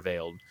still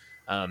prevailed.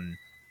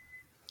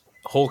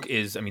 Hulk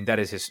is, I mean, that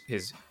is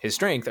his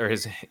strength, or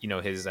his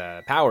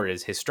power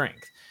is his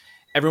strength.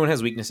 Everyone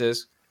has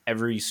weaknesses.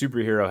 Every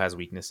superhero has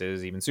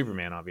weaknesses, even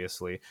Superman,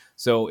 obviously.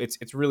 So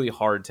it's really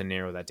hard to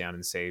narrow that down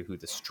and say who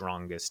the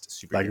strongest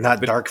superhero. Like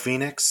not Dark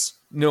Phoenix?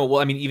 No,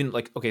 well, I mean, even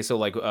like, okay, so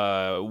like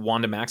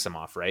Wanda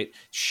Maximoff, right?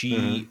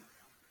 She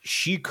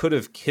could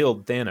have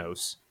killed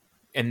Thanos,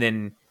 and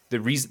then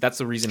that's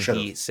the reason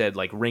he said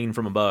like rain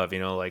from above,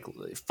 like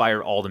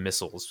fire all the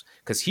missiles,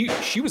 because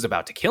she was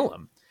about to kill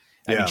him.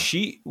 I mean,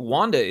 Yeah.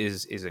 Wanda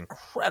is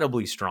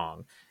incredibly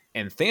strong,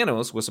 and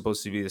Thanos was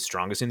supposed to be the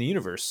strongest in the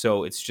universe.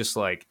 So it's just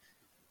like,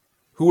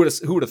 who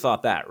would have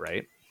thought that,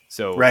 right?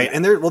 So Right. yeah,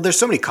 And there's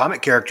so many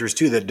comic characters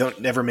too that don't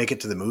never make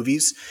it to the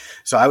movies.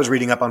 So I was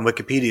reading up on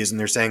Wikipedia's and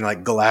they're saying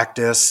like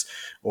Galactus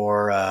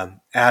or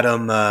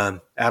Adam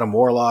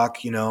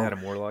Warlock, you know.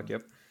 Adam Warlock.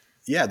 Yep.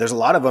 Yeah, there's a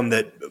lot of them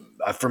that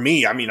for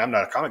me, I mean, I'm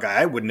not a comic guy.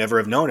 I would never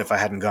have known if I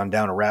hadn't gone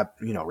down a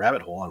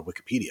rabbit hole on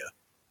Wikipedia.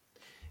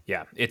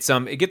 Yeah,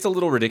 it gets a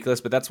little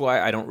ridiculous, but that's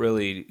why I don't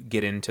really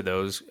get into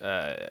those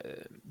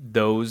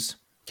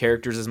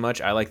characters as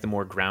much. I like the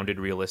more grounded,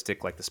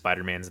 realistic, like the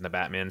Spider-Mans and the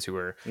Batmans, who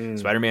are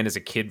Spider-Man is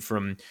a kid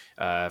from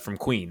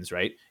Queens,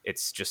 right?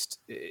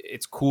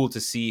 It's cool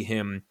to see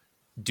him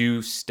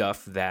do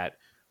stuff that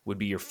would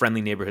be your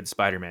friendly neighborhood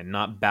Spider-Man,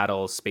 not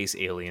battle space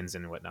aliens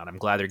and whatnot. I'm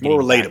glad they're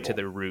More getting back relatable. to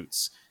the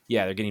roots.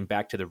 Yeah, they're getting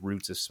back to the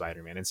roots of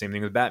Spider-Man. And same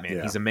thing with Batman.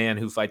 Yeah. He's a man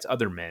who fights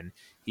other men.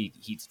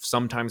 He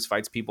sometimes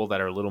fights people that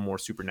are a little more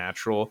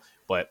supernatural,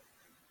 but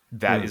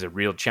that is a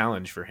real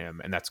challenge for him,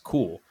 and that's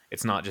cool.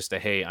 It's not just a,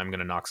 hey, I'm going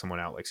to knock someone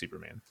out like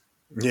Superman.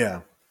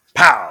 Yeah.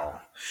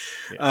 Pow.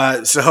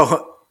 Yeah.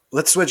 So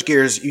let's switch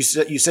gears. You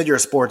said you're a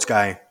sports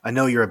guy. I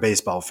know you're a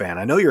baseball fan.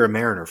 I know you're a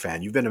Mariner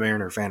fan. You've been a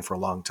Mariner fan for a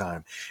long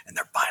time, and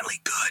they're finally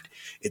good.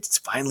 It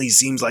finally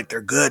seems like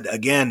they're good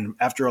again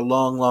after a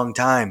long, long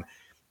time.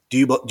 Do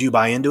you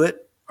buy into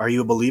it? Are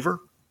you a believer?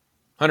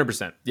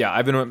 100%. Yeah,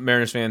 I've been a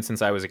Mariners fan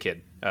since I was a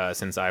kid,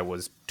 since I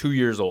was 2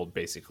 years old,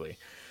 basically.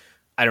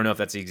 I don't know if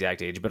that's the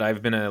exact age, but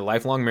I've been a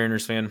lifelong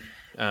Mariners fan,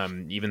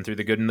 even through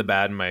the good and the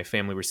bad. My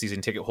family were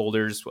season ticket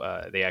holders.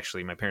 My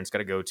parents got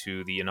to go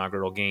to the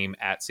inaugural game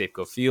at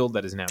Safeco Field,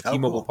 that is now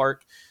T-Mobile Cool.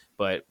 Park,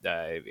 but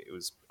it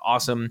was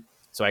awesome.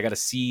 So I got to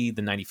see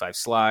the 95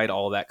 slide,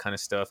 all that kind of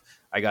stuff.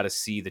 I got to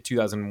see the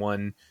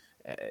 2001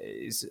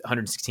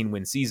 116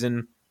 win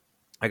season.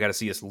 I got to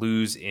see us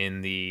lose in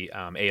the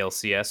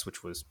ALCS,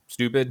 which was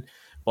stupid,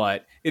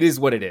 but it is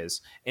what it is.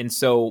 And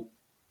so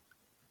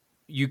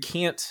you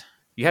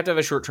have to have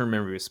a short-term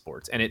memory with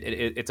sports, and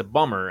it's a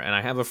bummer. And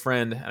I have a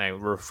friend, and I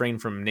refrain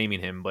from naming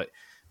him, but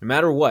no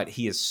matter what,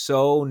 he is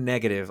so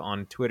negative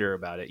on Twitter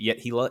about it, yet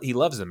he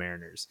loves the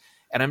Mariners.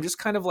 And I'm just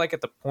kind of like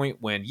at the point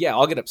when, yeah,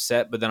 I'll get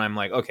upset, but then I'm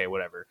like, okay,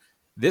 whatever.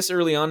 This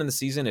early on in the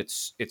season,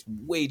 it's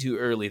way too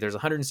early. There's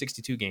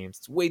 162 games.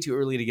 It's way too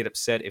early to get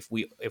upset if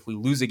we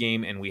lose a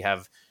game and we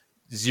have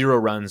 0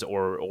 runs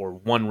or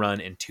 1 run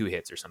and 2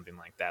 hits or something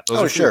like that. Those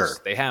are sure.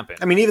 fluke. They happen.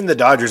 I mean, even the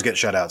Dodgers get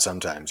shut out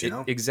sometimes, you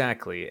know?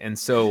 Exactly. And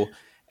so,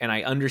 and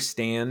I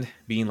understand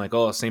being like,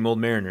 oh, same old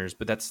Mariners,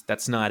 but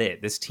that's not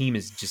it. This team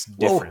is just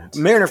different.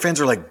 Well, Mariner fans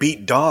are like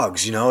beat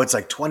dogs, you know? It's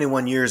like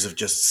 21 years of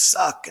just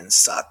suck and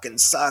suck and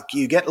suck.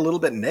 You get a little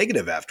bit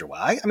negative after a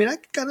while. I mean, I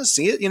kind of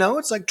see it, you know?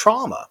 It's like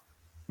trauma.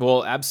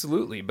 Well,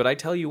 absolutely. But I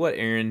tell you what,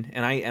 Aaron,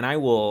 and I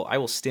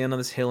will stand on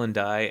this hill and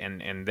die,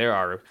 and there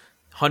are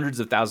hundreds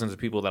of thousands of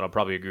people that'll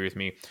probably agree with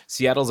me.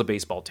 Seattle's a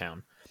baseball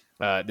town.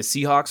 The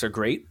Seahawks are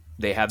great.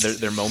 They had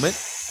their moment.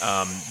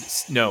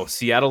 No,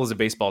 Seattle is a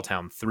baseball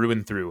town through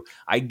and through.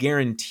 I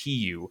guarantee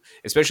you,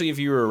 especially if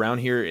you were around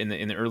here in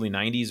the early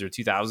 90s or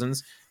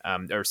 2000s,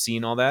 or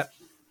seeing all that,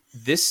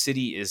 this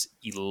city is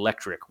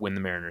electric when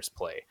the Mariners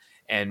play.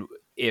 And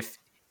if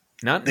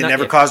not, They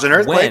never caused an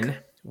earthquake.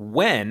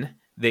 When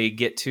they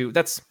get to,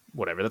 that's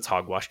whatever, that's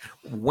hogwash.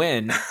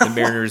 When the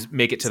Mariners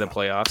make it to the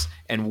playoffs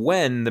and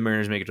when the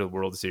Mariners make it to the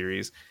World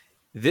Series,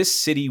 this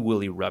city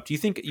will erupt. You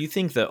think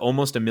that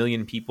almost 1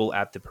 million people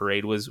at the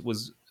parade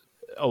was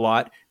a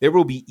lot? There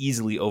will be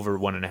easily over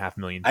 1.5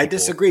 million people. I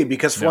disagree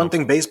because for one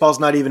thing, baseball's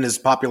not even as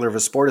popular of a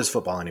sport as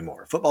football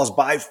anymore. Football's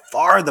by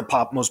far the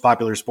most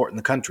popular sport in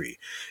the country.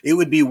 It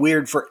would be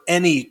weird for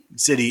any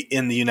city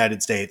in the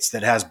United States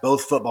that has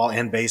both football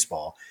and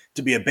baseball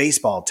to be a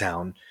baseball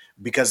town,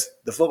 because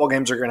the football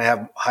games are going to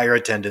have higher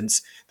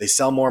attendance. They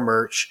sell more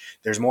merch.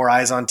 There's more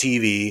eyes on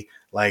TV.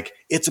 Like,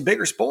 it's a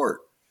bigger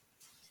sport.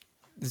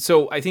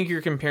 So I think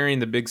you're comparing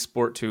the big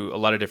sport to a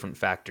lot of different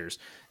factors.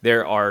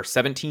 There are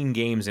 17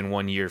 games in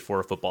 1 year for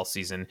a football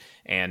season,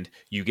 and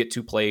you get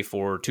to play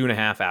for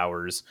 2.5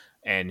 hours,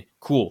 and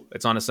cool,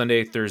 it's on a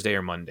Sunday, Thursday,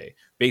 or Monday.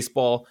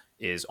 Baseball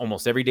is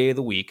almost every day of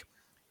the week.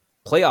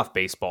 Playoff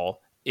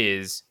baseball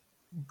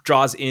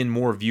draws in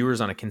more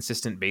viewers on a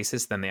consistent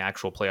basis than the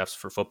actual playoffs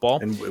for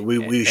football. And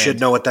we should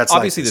know what that's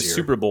obviously like. Obviously, the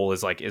Super Bowl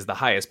is the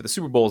highest, but the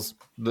Super Bowl is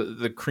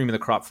the cream of the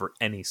crop for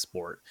any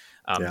sport.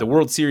 Yeah. The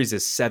World Series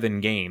is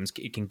 7 games.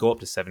 It can go up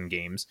to 7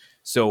 games.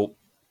 So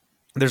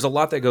there's a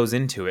lot that goes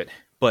into it.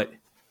 But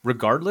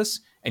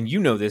regardless, and you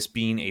know this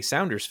being a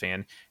Sounders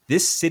fan,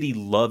 this city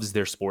loves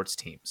their sports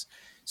teams.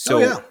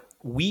 So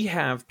we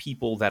have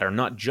people that are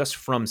not just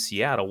from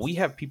Seattle. We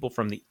have people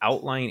from the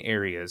outlying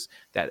areas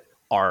that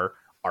are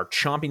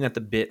chomping at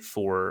the bit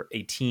for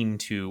a team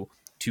to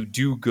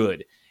do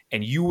good.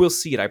 And you will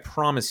see it. I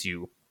promise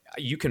you.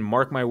 You can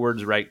mark my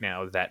words right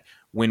now that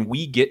when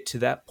we get to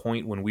that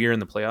point, when we are in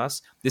the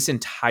playoffs, this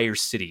entire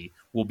city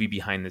will be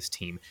behind this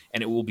team,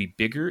 and it will be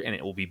bigger and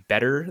it will be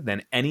better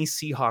than any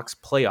Seahawks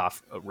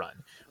playoff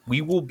run. We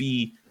will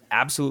be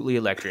absolutely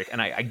electric.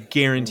 And I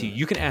guarantee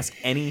you can ask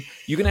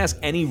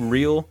any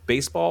real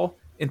baseball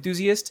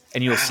enthusiast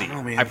and you'll I don't see. know,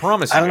 I man.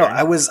 promise I you, don't know. Aaron.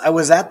 I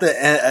was at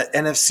the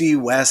NFC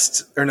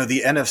West, or no,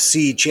 the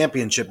NFC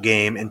Championship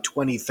game in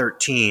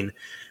 2013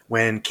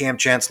 when Cam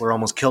Chancellor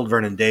almost killed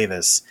Vernon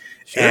Davis,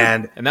 Sure.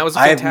 and And that was a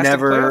I've fantastic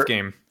playoff never.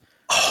 game.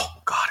 Oh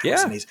God, it was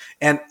Yeah. amazing.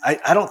 And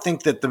I don't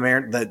think that the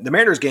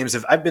Mariners games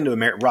have. I've been to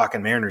a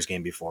Rockin' Mariners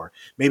game before.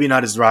 Maybe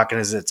not as rocking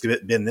as it's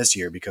been this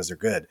year because they're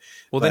good.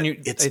 Well, then But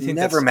I it's think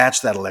never that's.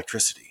 matched that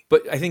electricity.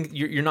 But I think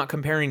you're not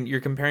comparing. You're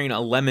comparing a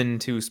lemon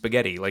to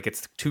spaghetti. Like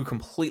it's two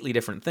completely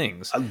different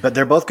things. But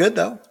they're both good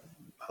though.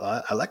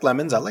 I like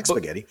lemons. I like But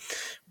spaghetti.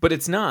 but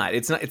it's not.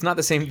 It's not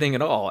the same thing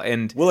at all.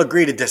 And We'll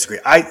agree to disagree.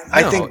 I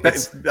No,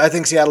 I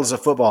think Seattle's a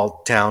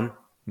football town.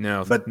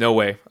 no, But no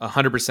way.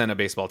 100% a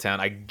baseball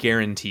town. I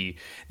guarantee.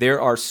 There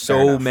are Fair so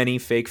enough. many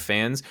fake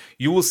fans.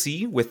 You will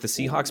see with the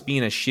Seahawks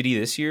being as shitty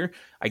this year.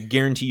 I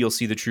guarantee you'll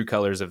see the true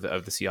colors of the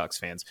Seahawks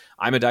fans.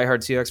 I'm a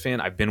diehard Seahawks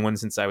fan. I've been one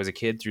since I was a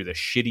kid through the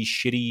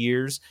shitty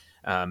years.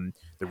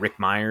 The Rick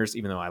Myers,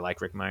 even though I like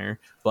Rick Meyer,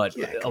 but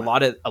Yeah, a come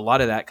lot of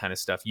that kind of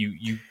stuff.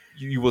 You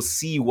will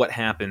see what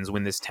happens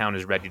when this town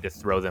is ready to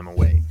throw them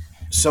away.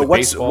 So With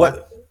baseball,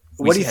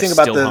 what do you have think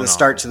about still hung the on.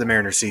 start to the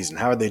Mariners season?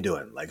 How are they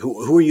doing? Like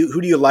who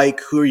do you like?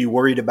 Who are you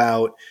worried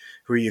about?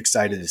 Who are you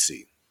excited to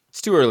see?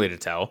 It's too early to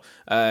tell.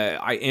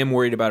 I am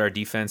worried about our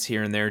defense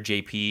here and there.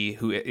 JP,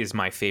 who is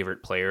my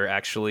favorite player,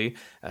 actually.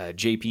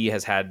 JP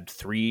has had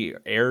 3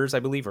 errors, I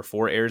believe, or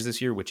 4 errors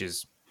this year, which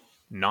is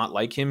not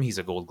like him. He's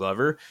a Gold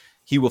Glover.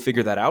 He will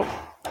figure that out.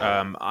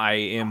 I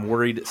am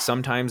worried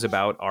sometimes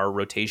about our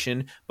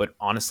rotation, but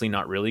honestly,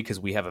 not really, because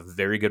we have a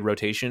very good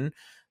rotation.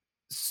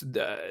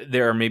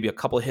 There are maybe a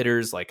couple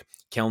hitters like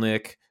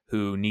Kelnick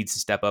who needs to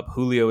step up.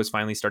 Julio is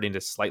finally starting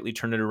to slightly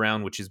turn it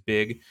around, which is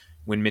big.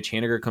 When Mitch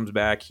Haniger comes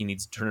back, he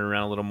needs to turn it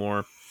around a little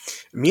more.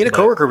 Me and a But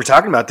coworker were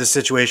talking about this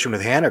situation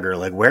with Haniger.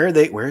 Like, where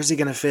is he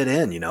going to fit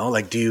in? You know,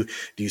 like, do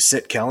you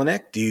sit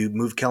Kellenic? Do you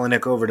move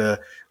Kellenic over to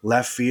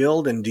left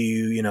field, and do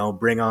you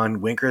bring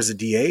on Winker as a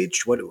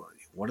DH? What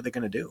are they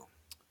going to do?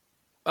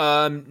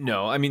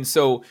 no, I mean,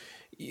 so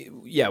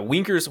yeah,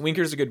 Winker's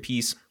a good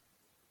piece.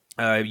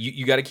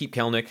 You got to keep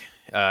Kelnick.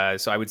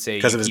 So I would say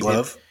Because you of his keep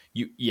glove?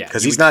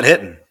 Because you he's would not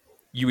hitting.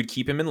 you would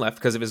keep him in left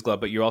because of his glove,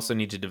 but you also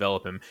need to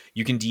develop him.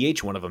 You can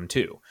DH one of them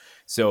too.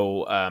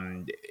 So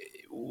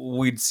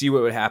we'd see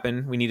what would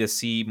happen. We need to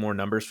see more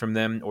numbers from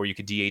them, or you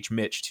could DH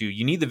Mitch too.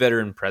 You need the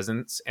veteran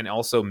presence, and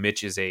also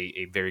Mitch is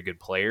a very good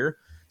player.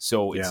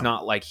 So it's Yeah.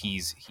 not like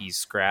he's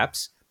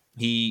scraps.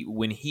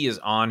 When he is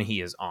on,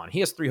 he is on. He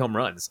has 3 home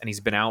runs, and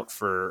he's been out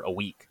for a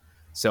week.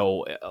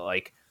 So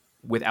like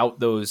without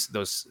those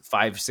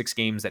 5-6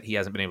 games that he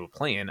hasn't been able to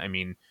play in, I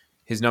mean,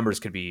 his numbers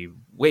could be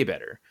way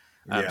better.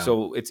 Yeah.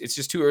 So it's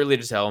just too early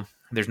to tell.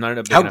 There's not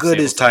enough. How good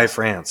is Ty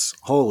France?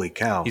 Holy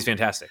cow. He's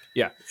fantastic.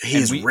 Yeah.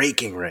 He's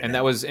raking right now. And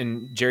that was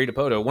in Jerry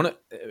DePoto.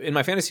 In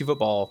my fantasy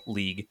football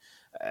league,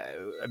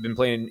 I've been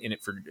playing in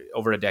it for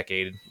over a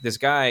decade. This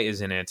guy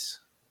is in it,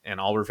 and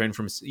I'll refrain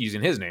from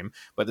using his name,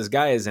 but this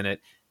guy is in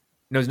it,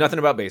 knows nothing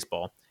about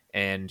baseball.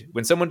 And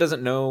when someone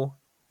doesn't know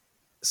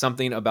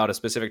something about a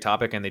specific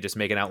topic and they just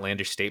make an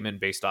outlandish statement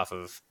based off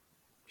of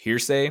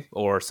hearsay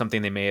or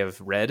something they may have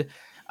read,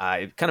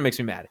 it kind of makes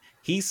me mad.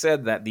 He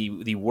said that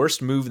the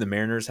worst move the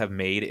Mariners have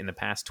made in the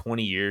past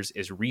 20 years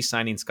is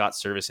re-signing Scott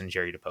Service and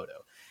Jerry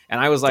DePoto. And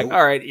I was like,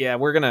 all right, yeah,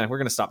 we're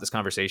gonna stop this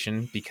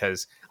conversation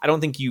because I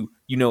don't think you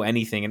know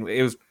anything. And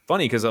it was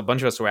funny because a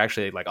bunch of us were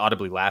actually like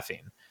audibly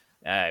laughing.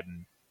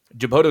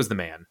 DePoto's the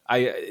man.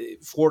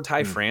 For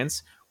Ty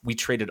France, we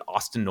traded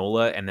Austin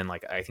Nola and then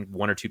like I think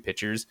 1 or 2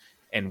 pitchers,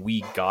 and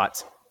we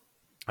got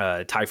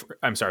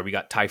we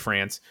got Ty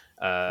France.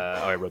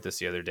 I wrote this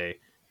the other day.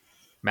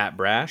 Matt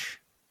Brash.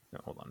 No,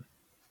 hold on.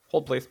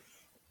 Hold, please.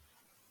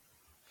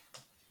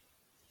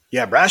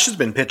 Yeah, Brash has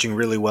been pitching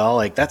really well.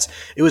 Like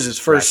it was his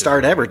first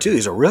start ever too.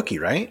 He's a rookie,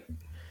 right?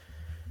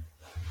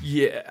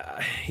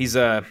 Yeah, he's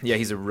a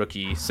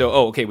rookie. So,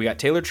 okay, we got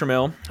Taylor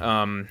Trammell,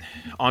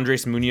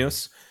 Andres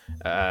Munoz,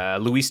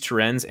 Luis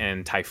Torrens,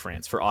 and Ty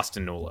France for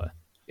Austin Nola.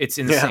 It's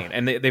insane,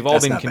 and they've all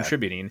been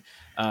contributing.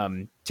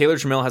 Taylor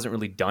Trammell hasn't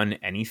really done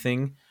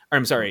anything. Or,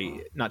 I'm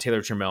sorry, not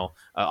Taylor Trammell.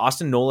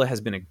 Austin Nola has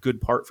been a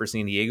good part for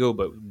San Diego,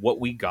 but what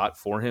we got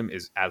for him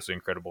is absolutely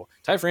incredible.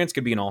 Ty France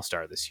could be an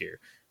all-star this year.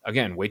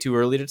 Again, way too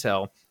early to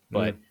tell,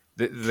 but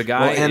the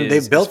guy and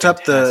is, they built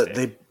up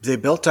fantastic. they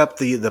built up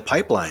the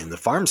pipeline, the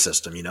farm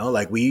system.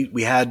 Like we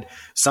had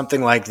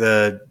something like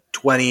the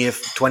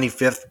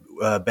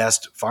 25th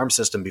best farm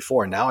system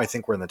before. Now I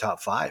think we're in the top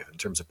 5 in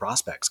terms of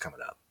prospects coming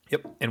up.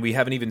 Yep, and we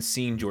haven't even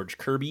seen George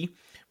Kirby.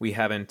 We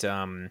haven't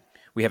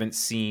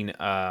seen.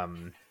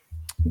 I'm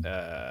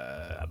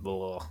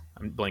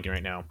blanking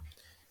right now.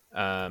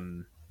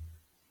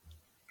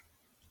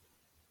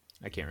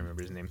 I can't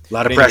remember his name. A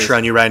lot of pressure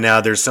on you right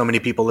now. There's so many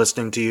people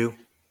listening to you.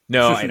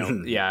 No, I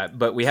don't. Yeah,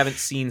 but we haven't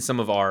seen some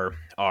of our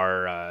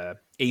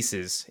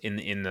aces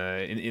in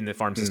the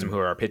farm system who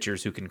are our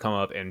pitchers who can come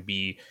up and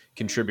be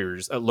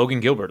contributors.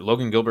 Logan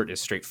Gilbert is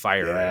straight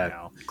fire right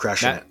now.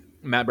 Crushing it.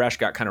 Matt Brash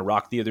got kind of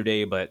rocked the other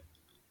day, but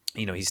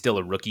He's still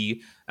a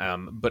rookie,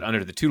 but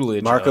under the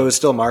tutelage Marco is of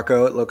still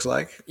Marco, it looks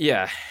like.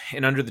 yeah,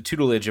 and under the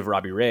tutelage of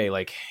Robbie Ray,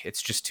 like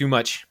it's just too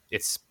much.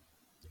 It's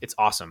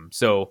awesome.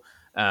 So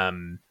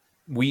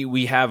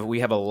we have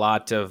a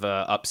lot of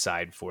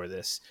upside for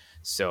this.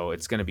 So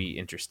it's going to be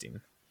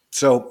interesting.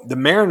 So the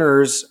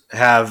Mariners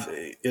have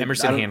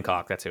Emerson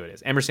Hancock. That's who it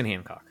is. Emerson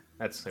Hancock.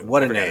 That's who,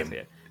 what a name.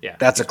 Yeah,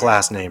 that's a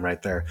class name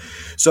right there.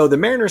 So the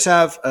Mariners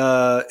have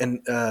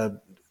a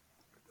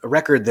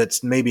record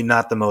that's maybe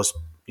not the most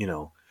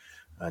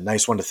a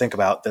nice one to think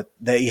about, that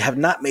they have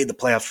not made the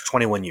playoffs for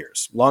 21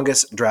 years.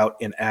 Longest drought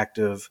in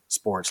active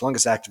sports,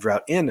 longest active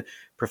drought in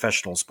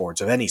professional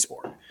sports of any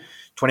sport.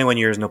 21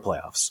 years, no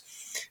playoffs.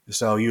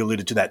 So you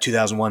alluded to that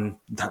 2001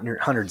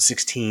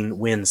 116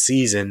 win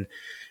season.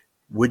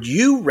 Would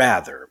you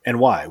rather, and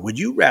why, would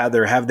you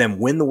rather have them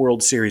win the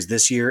World Series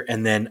this year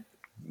and then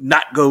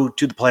not go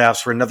to the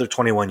playoffs for another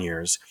 21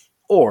 years,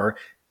 or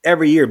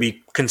every year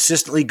be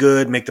consistently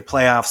good, make the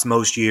playoffs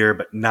most year,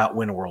 but not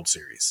win a World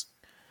Series?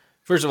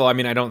 First of all, I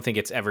mean, I don't think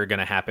it's ever going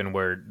to happen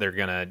where they're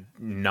going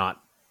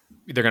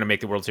to make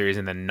the World Series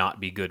and then not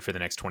be good for the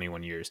next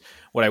 21 years.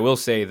 What I will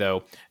say,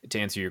 though, to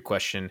answer your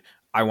question,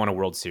 I want a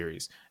World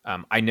Series.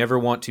 I never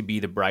want to be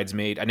the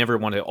bridesmaid. I never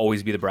want to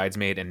always be the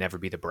bridesmaid and never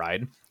be the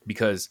bride,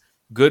 because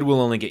good will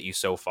only get you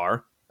so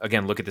far.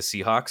 Again, look at the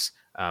Seahawks,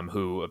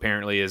 who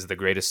apparently is the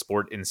greatest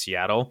sport in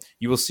Seattle.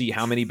 You will see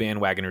how many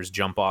bandwagoners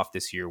jump off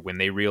this year when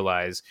they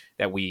realize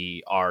that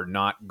we are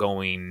not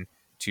going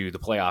to the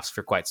playoffs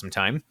for quite some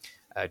time.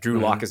 Drew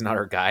Lock is not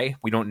our guy.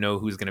 We don't know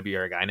who's going to be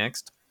our guy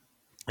next.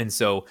 And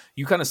so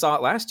you kind of saw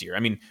it last year. I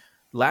mean,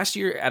 last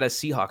year at a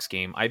Seahawks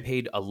game, I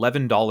paid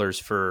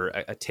 $11 for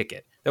a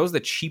ticket. That was the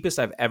cheapest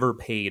I've ever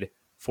paid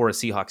for a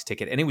Seahawks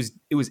ticket, and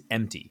it was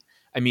empty.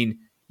 I mean,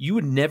 you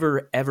would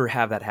never ever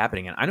have that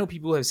happening. And I know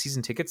people who have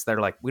season tickets that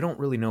are like, we don't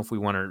really know if we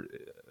want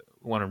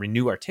to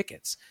renew our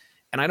tickets,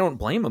 and I don't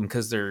blame them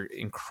because they're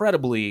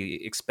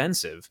incredibly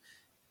expensive.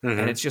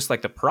 And it's just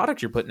like the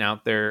product you're putting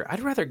out there.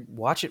 I'd rather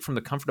watch it from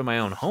the comfort of my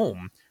own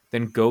home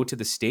than go to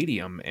the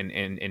stadium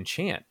and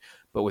chant.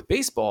 But with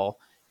baseball,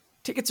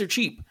 tickets are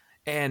cheap.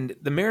 And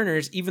the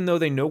Mariners, even though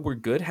they know we're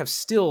good, have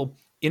still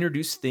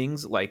introduced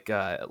things like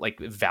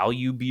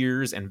value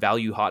beers and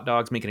value hot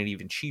dogs, making it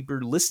even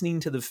cheaper, listening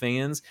to the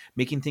fans,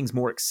 making things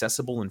more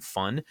accessible and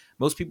fun.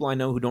 Most people I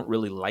know who don't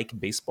really like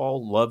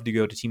baseball love to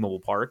go to T-Mobile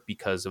Park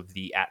because of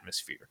the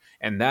atmosphere.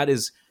 And that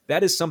is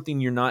something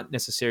you're not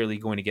necessarily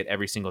going to get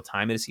every single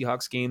time at a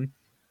Seahawks game.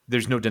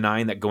 There's no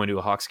denying that going to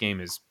a Hawks game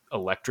is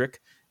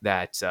electric,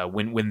 that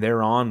when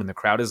they're on, when the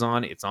crowd is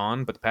on, it's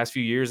on. But the past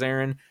few years,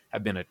 Aaron,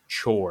 have been a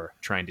chore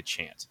trying to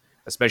chant,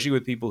 especially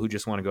with people who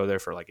just want to go there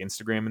for like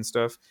Instagram and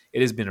stuff.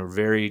 It has been a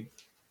very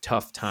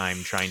tough time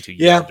trying to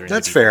yell during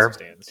that's the fair.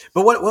 stands.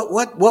 But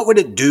what would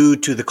it do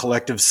to the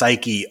collective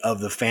psyche of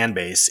the fan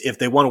base if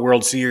they won a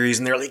World Series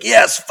and they're like,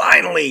 yes,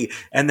 finally,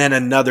 and then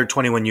another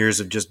 21 years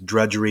of just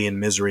drudgery and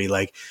misery?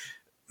 Like,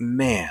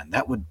 man,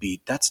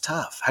 that's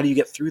tough. How do you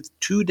get through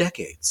 2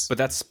 decades? But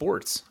that's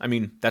sports. I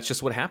mean, that's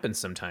just what happens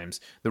sometimes.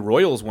 The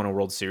Royals won a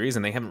World Series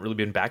and they haven't really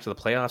been back to the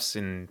playoffs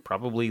in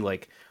probably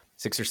like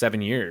 6 or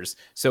 7 years.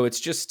 So it's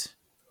just,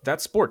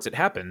 that's sports. It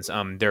happens.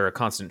 There are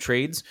constant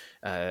trades.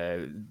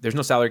 There's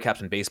no salary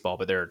caps in baseball,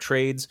 but there are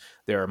trades.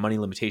 There are money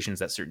limitations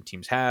that certain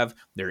teams have.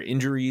 There are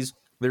injuries.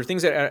 There are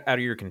things that are out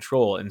of your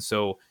control. And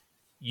so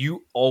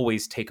you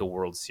always take a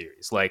World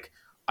Series. Like,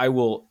 I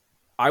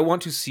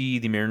want to see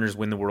the Mariners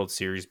win the World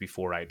Series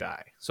before I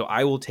die. So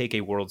I will take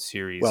a World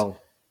Series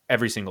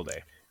every single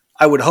day.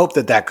 I would hope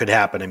that could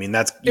happen. I mean,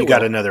 you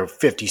got another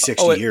 50,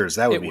 60 years.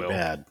 That would be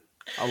bad.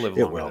 I'll live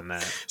longer than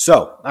that.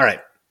 So, all right.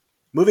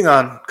 Moving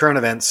on. Current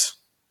events,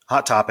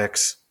 hot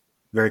topics,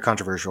 very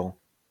controversial.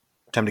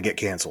 Time to get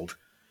canceled.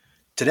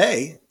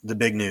 Today, the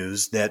big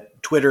news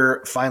that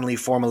Twitter finally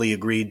formally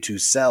agreed to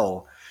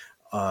sell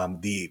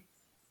the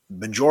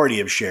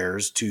majority of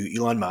shares to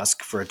Elon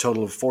Musk for a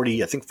total of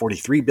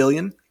 $43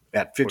 billion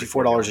at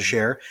 $54 a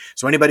share.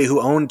 So anybody who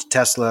owned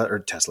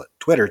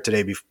Twitter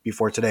today,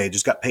 before today,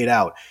 just got paid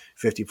out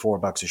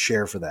 $54 a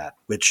share for that,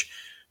 which,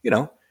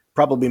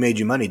 probably made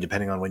you money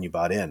depending on when you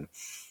bought in.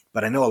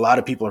 But I know a lot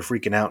of people are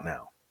freaking out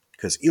now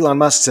because Elon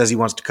Musk says he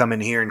wants to come in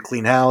here and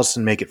clean house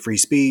and make it free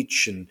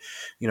speech and,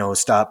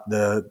 stop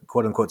the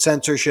quote unquote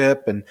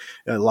censorship. And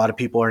a lot of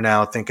people are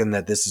now thinking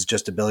that this is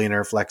just a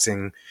billionaire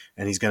flexing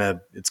and it's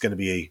going to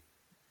be a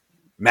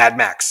Mad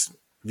Max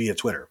via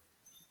Twitter.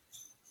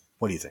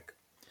 What do you think?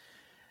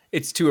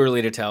 It's too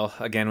early to tell.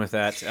 Again, with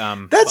that,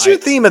 that's your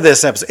theme of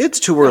this episode. It's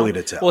too early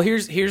to tell. Well,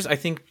 here's I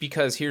think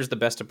because here's the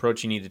best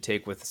approach you need to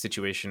take with the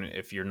situation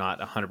if you're not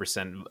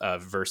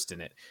 100% versed in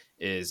it.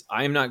 Is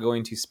I am not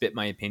going to spit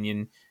my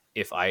opinion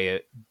if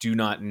I do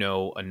not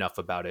know enough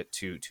about it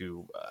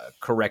to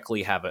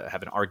correctly have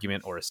an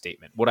argument or a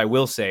statement. What I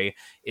will say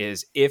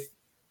is if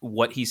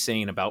what he's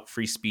saying about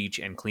free speech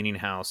and cleaning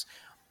house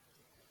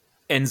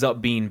ends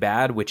up being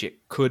bad, which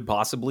it could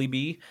possibly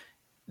be,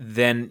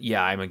 then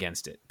yeah, I'm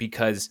against it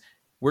because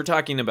we're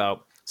talking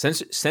about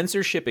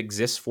censorship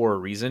exists for a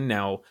reason.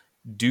 Now,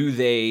 Do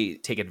they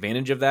take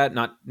advantage of that?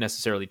 Not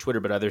necessarily Twitter,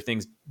 but other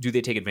things. Do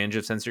they take advantage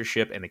of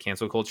censorship and the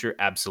cancel culture?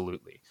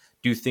 Absolutely.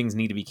 Do things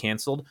need to be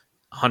canceled?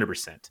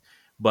 100%.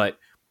 But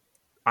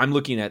I'm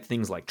looking at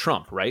things like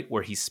Trump, right?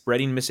 Where he's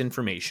spreading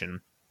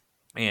misinformation,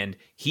 and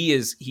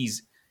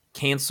he's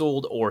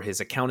canceled, or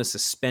his account is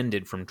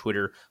suspended from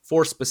Twitter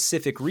for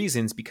specific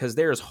reasons because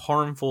there is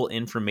harmful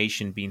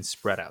information being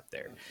spread out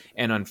there.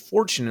 And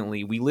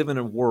unfortunately, we live in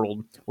a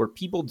world where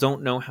people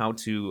don't know how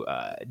to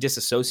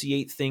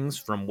disassociate things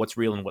from what's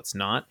real and what's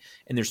not.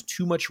 And there's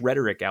too much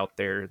rhetoric out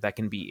there that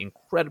can be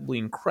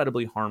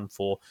incredibly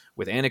harmful,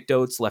 with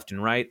anecdotes left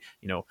and right.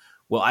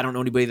 Well, I don't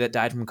know anybody that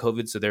died from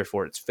COVID, so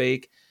therefore it's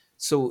fake.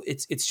 So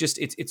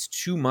it's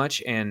too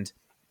much, and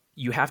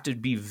you have to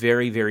be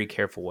very, very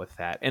careful with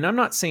that. And I'm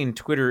not saying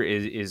Twitter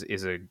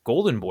is a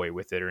golden boy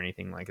with it or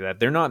anything like that.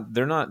 They're not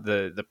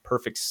the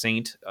perfect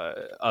saint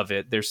of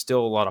it. There's still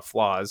a lot of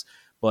flaws,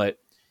 but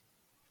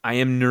I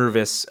am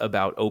nervous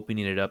about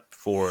opening it up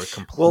for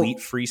complete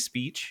free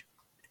speech.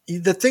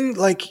 The thing,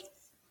 like,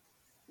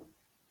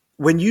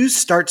 when you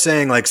start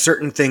saying like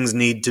certain things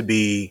need to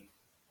be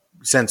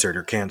censored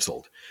or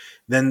canceled,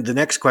 then the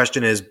next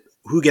question is,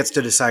 who gets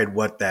to decide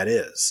what that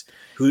is?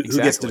 Who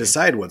gets to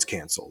decide what's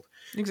canceled?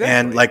 Exactly.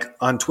 And like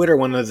on Twitter,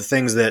 one of the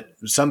things that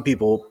some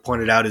people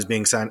pointed out as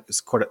being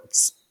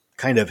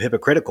kind of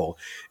hypocritical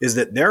is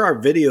that there are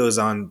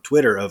videos on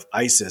Twitter of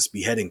ISIS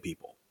beheading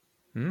people.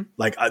 Mm-hmm.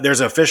 Like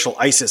there's an official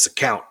ISIS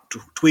account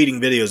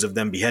tweeting videos of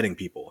them beheading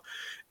people.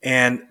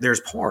 And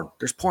there's porn.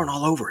 There's porn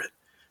all over it,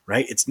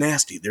 right? It's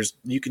nasty.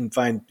 You can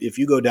find, if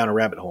you go down a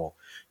rabbit hole,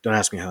 don't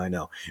ask me how I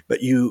know,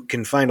 but you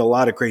can find a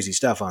lot of crazy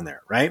stuff on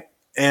there, right?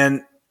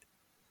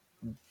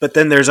 But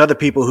then there's other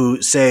people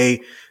who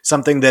say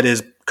something that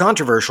is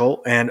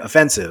controversial and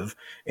offensive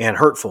and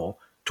hurtful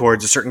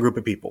towards a certain group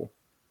of people.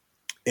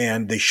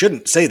 And they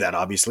shouldn't say that,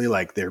 obviously,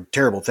 like they're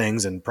terrible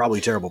things and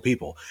probably terrible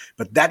people,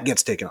 but that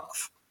gets taken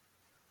off,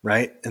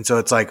 right? And so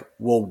it's like,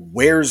 well,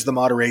 where's the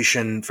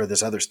moderation for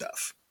this other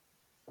stuff?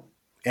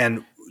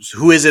 And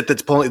who is it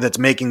that's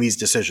making these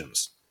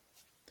decisions?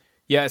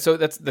 Yeah, so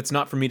that's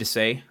not for me to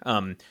say.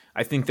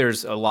 I think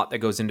there's a lot that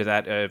goes into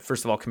that.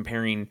 First of all,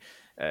 comparing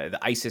the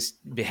ISIS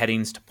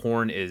beheadings to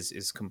porn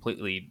is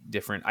completely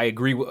different. I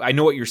agree. I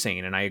know what you're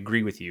saying, and I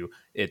agree with you.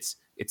 It's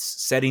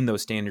setting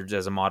those standards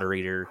as a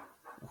moderator.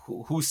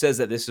 Who says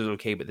that this is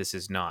okay, but this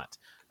is not?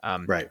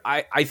 Right.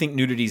 I think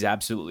nudity is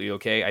absolutely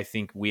okay. I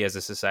think we as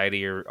a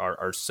society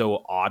are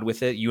so odd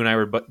with it. You and I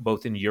were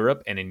both in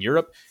Europe, and in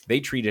Europe, they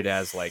treat it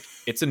as like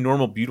it's a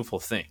normal, beautiful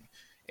thing.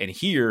 And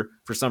here,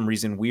 for some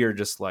reason, we are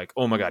just like,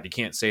 oh my God, you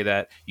can't say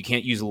that. You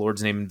can't use the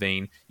Lord's name in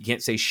vain. You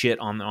can't say shit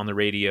on the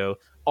radio,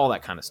 all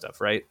that kind of stuff,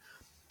 right?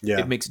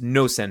 Yeah. It makes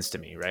no sense to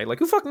me, right? Like,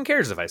 who fucking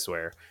cares if I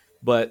swear?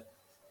 But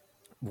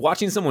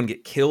watching someone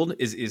get killed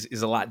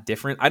is a lot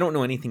different. I don't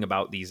know anything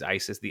about the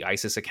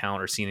ISIS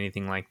account, or seen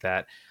anything like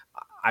that.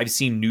 I've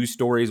seen news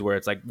stories where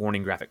it's like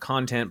warning graphic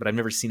content, but I've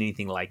never seen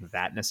anything like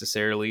that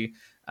necessarily.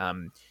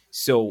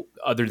 So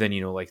other than,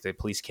 like the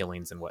police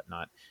killings and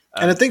whatnot.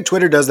 And I think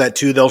Twitter does that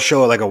too. They'll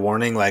show like a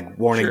warning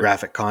sure.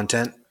 Graphic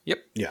content. Yep.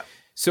 Yeah.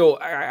 So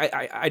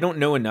I don't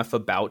know enough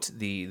about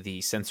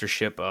the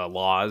censorship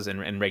laws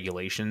and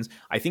regulations.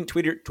 I think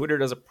Twitter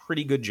does a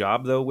pretty good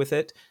job though with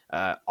it.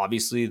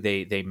 Obviously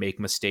they make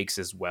mistakes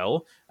as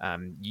well.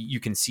 You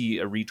can see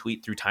a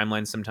retweet through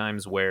timelines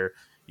sometimes where,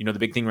 the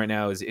big thing right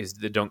now is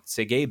the Don't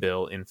Say Gay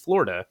bill in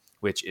Florida,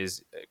 which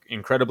is an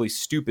incredibly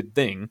stupid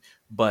thing,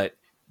 but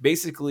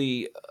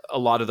basically a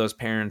lot of those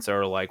parents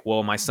are like,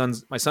 well, my son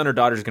or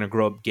daughter is going to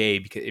grow up gay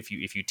because if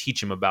you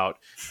teach him about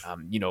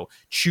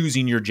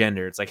choosing your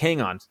gender. It's like,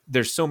 hang on,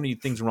 there's so many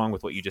things wrong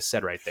with what you just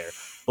said right there.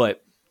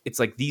 But it's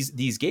like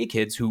these gay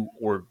kids who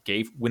were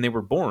gay when they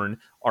were born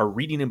are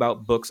reading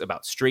about books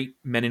about straight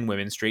men and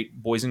women, straight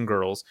boys and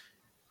girls.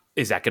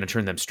 Is that going to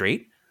turn them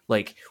straight?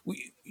 Like,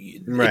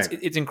 right.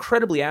 It's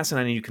incredibly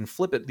asinine, and you can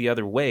flip it the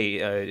other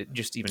way.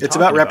 Just even it's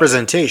about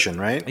representation,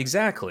 right?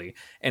 Exactly,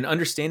 and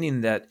understanding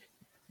that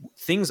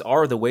things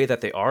are the way that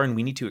they are, and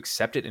we need to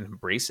accept it and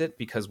embrace it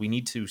because we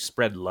need to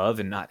spread love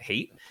and not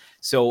hate.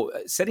 So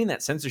setting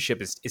that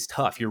censorship is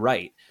tough. You're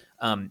right.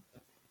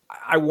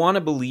 I want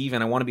to believe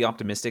and I want to be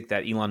optimistic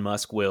that Elon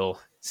Musk will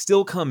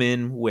still come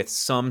in with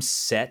some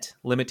set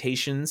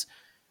limitations,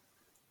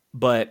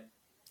 but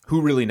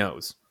who really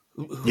knows?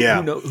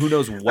 Who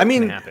knows what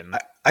can happen?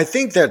 I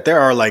think that there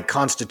are like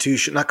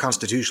not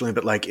constitutionally,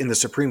 but like in the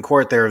Supreme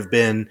Court, there have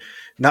been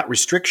not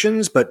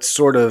restrictions, but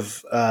sort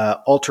of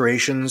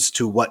alterations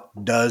to what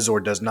does or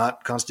does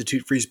not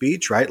constitute free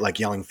speech, right? Like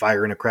yelling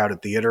fire in a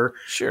crowded theater,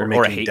 sure, or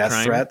making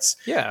death threats.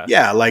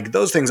 Yeah. Like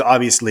those things,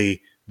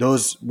 obviously,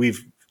 those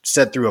we've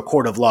said through a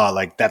court of law,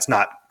 like that's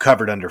not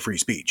covered under free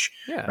speech,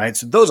 right?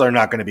 So those are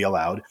not going to be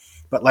allowed.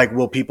 But like,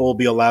 will people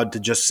be allowed to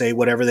just say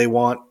whatever they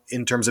want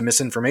in terms of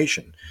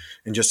misinformation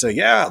and just say,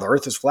 yeah, the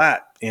earth is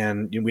flat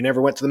and we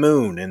never went to the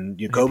moon and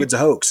COVID's a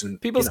hoax? And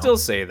people still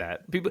say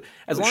that. People,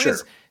 as long sure.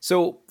 as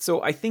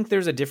so I think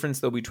there's a difference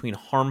though between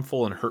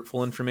harmful and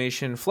hurtful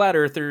information. Flat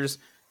earthers,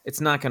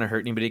 it's not going to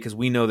hurt anybody because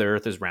we know the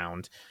earth is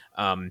round.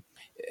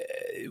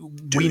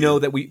 we know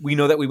that we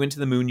know that we went to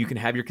the moon. You can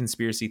have your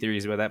conspiracy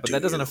theories about that, but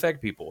that doesn't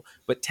affect people.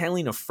 But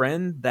telling a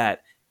friend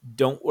that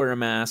don't wear a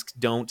mask,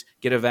 don't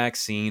get a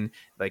vaccine,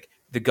 like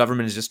the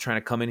government is just trying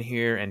to come in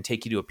here and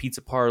take you to a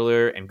pizza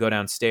parlor and go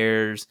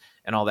downstairs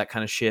and all that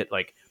kind of shit,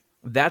 like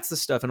that's the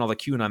stuff and all the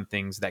QAnon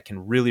things that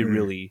can really,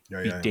 really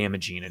be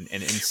damaging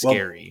and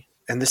scary.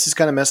 Well, and this is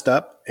kind of messed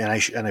up, and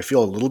I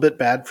feel a little bit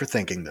bad for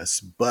thinking this,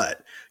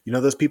 but you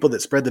know those people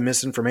that spread the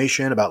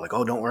misinformation about like,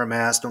 oh, don't wear a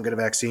mask, don't get a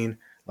vaccine,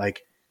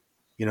 like,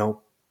 you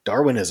know,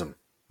 Darwinism,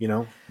 you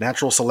know,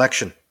 natural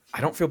selection. I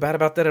don't feel bad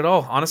about that at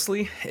all,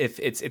 honestly. If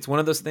it's one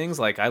of those things,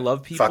 like I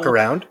love people. Fuck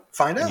around,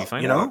 find out. You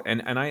find out,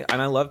 and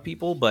I love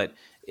people, but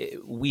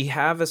we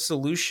have a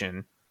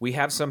solution. We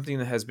have something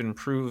that has been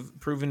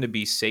proven to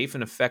be safe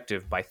and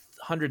effective by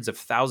hundreds of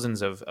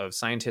thousands of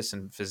scientists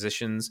and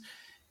physicians,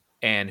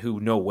 and who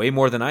know way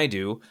more than I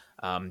do,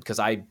 because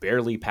I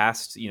barely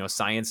passed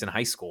science in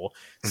high school.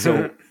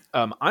 So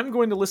I'm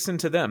going to listen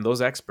to them,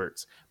 those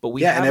experts. But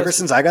and ever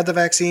since I got the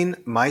vaccine,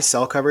 my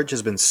cell coverage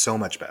has been so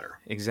much better.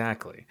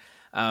 Exactly.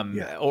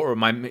 Or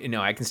my,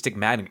 I can stick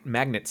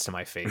magnets to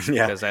my face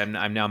because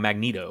I'm now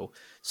Magneto.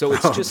 So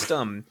it's just,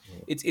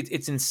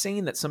 it's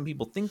insane that some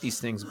people think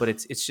these things, but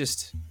it's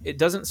just, it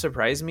doesn't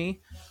surprise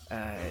me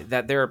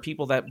that there are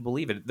people that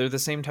believe it. They're the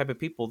same type of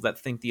people that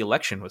think the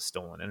election was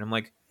stolen. And I'm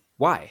like,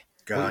 why?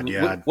 God,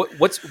 yeah.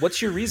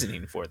 What's your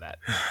reasoning for that?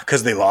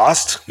 Because they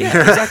lost. Yeah,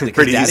 exactly.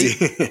 Pretty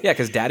easy. Yeah,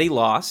 because Daddy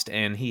lost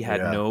and he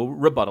had no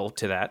rebuttal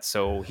to that.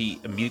 So he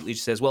immediately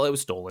just says, well, it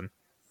was stolen.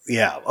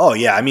 Yeah. Oh,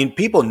 yeah. I mean,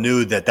 people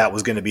knew that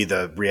was going to be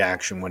the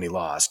reaction when he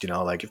lost. You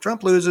know, like if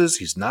Trump loses,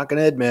 he's not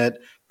going to admit.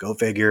 Go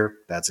figure.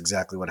 That's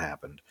exactly what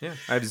happened. Yeah.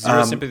 I have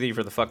zero sympathy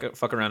for the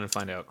fuck around and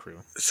find out crew.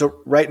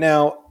 So right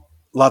now,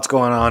 lots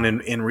going on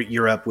in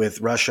Europe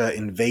with Russia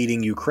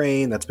invading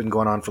Ukraine. That's been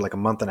going on for like a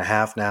month and a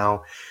half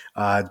now.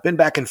 It's been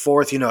back and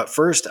forth. You know, at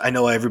first, I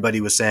know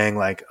everybody was saying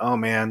like, oh,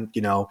 man,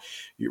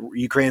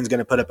 Ukraine's going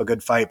to put up a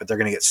good fight, but they're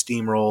going to get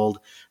steamrolled.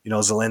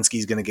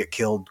 Zelensky's going to get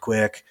killed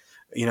quick.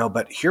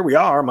 But here we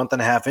are a month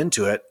and a half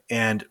into it,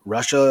 and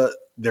Russia,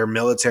 their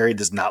military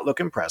does not look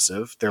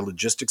impressive. Their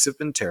logistics have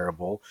been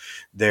terrible.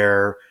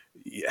 They're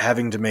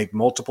having to make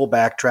multiple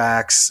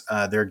backtracks.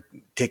 They're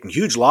taking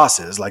huge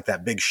losses, like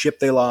that big ship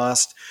they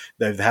lost.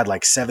 They've had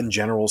like 7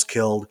 generals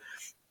killed.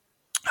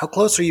 How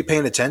close are you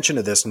paying attention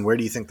to this, and where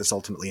do you think this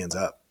ultimately ends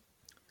up?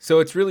 So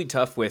it's really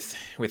tough with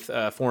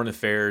foreign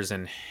affairs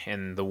and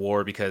the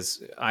war,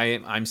 because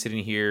I'm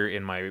sitting here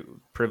in my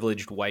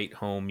privileged white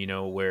home,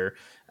 where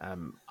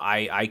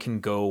I can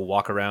go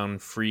walk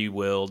around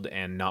free-willed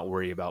and not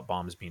worry about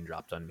bombs being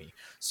dropped on me.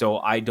 So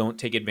I don't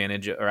take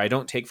advantage, or I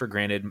don't take for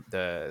granted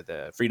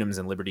the freedoms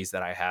and liberties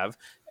that I have,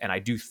 and I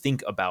do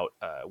think about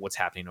what's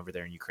happening over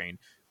there in Ukraine.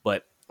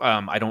 But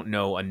I don't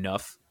know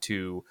enough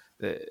to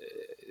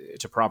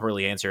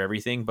properly answer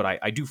everything, but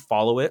I do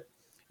follow it.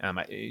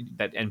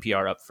 That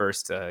NPR Up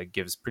First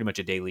gives pretty much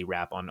a daily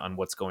wrap on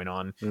what's going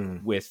on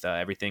with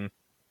everything.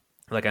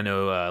 Like I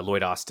know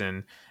Lloyd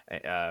Austin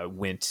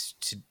went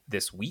to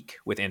this week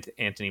with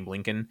Antony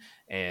Blinken,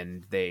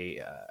 and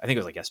they, I think it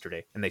was like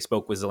yesterday, and they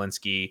spoke with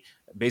Zelensky.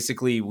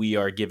 Basically, we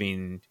are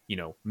giving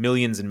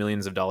millions and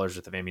millions of dollars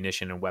worth of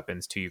ammunition and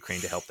weapons to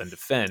Ukraine to help them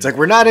defend. It's like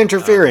we're not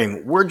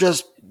interfering; we're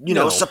just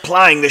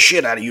supplying the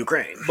shit out of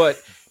Ukraine.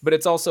 But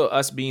it's also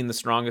us being the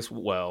strongest,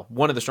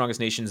 one of the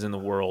strongest nations in the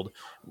world.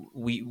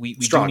 We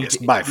strongest do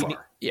need to, by far.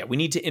 We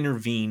need to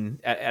intervene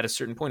at a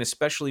certain point,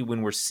 especially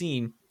when we're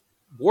seeing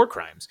war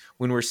crimes,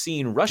 when we're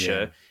seeing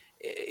Russia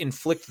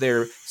inflict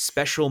their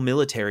special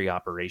military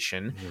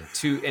operation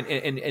to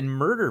and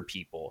murder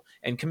people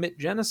and commit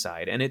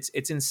genocide. And it's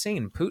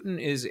insane. Putin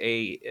is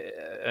a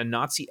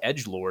Nazi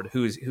edgelord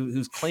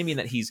who's claiming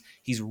that he's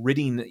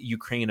ridding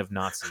Ukraine of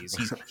Nazis.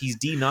 He's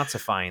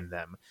denazifying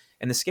them.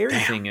 And the scary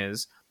thing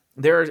is,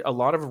 there are a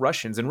lot of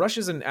Russians, and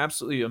Russia's an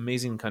absolutely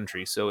amazing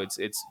country. So it's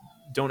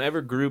don't ever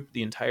group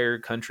the entire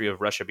country of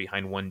Russia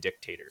behind one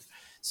dictator.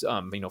 So,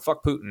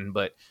 fuck Putin,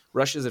 but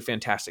Russia's a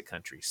fantastic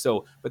country.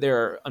 So, but there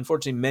are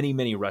unfortunately many,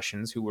 many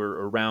Russians who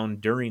were around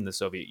during the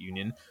Soviet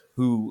Union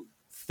who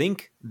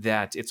think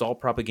that it's all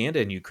propaganda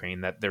in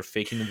Ukraine, that they're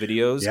faking the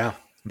videos,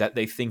 that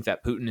they think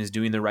that Putin is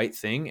doing the right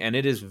thing, and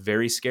it is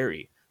very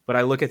scary. But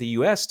I look at the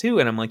U.S. too,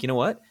 and I'm like, you know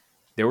what?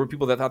 There were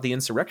people that thought the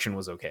insurrection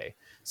was okay.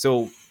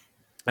 So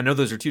I know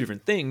those are two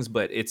different things,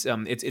 but it's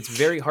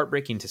very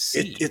heartbreaking to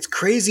see. It's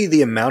crazy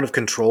the amount of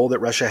control that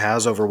Russia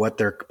has over what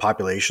their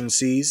population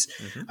sees.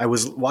 Mm-hmm. I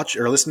was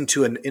listening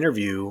to an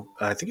interview,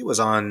 I think it was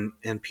on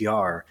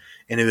NPR,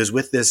 and it was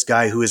with this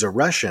guy who is a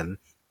Russian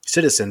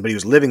citizen, but he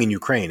was living in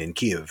Ukraine, in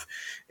Kyiv.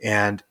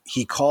 And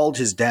he called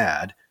his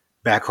dad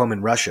back home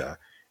in Russia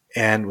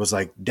and was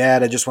like,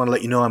 "Dad, I just want to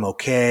let you know I'm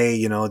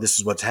okay. This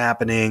is what's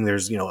happening.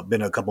 There's,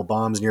 been a couple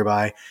bombs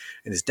nearby."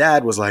 And his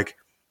dad was like,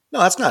 "No,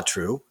 that's not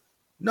true.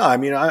 No, I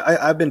mean,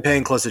 I've been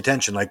paying close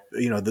attention. Like,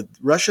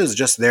 Russia is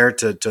just there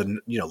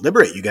to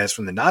liberate you guys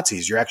from the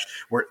Nazis.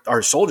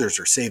 Our soldiers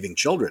are saving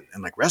children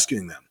and like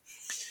rescuing them."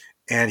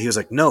 And he was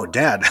like, "No,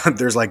 Dad,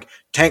 there's like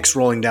tanks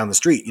rolling down the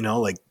street,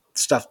 like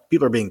stuff,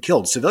 people are being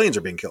killed, civilians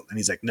are being killed." And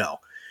he's like, "No,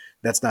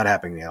 That's not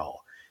happening at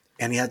all.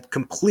 And he had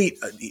complete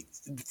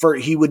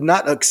he would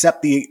not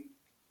accept the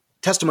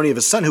testimony of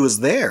his son who was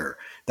there.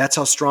 That's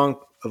how strong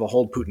of a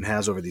hold Putin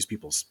has over these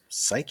people's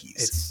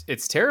psyches.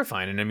 It's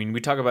terrifying. And I mean, we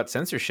talk about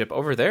censorship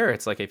over there.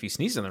 It's like if you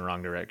sneeze in the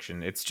wrong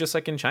direction, it's just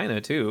like in China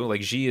too.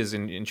 Like Xi is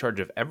in charge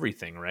of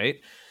everything, right?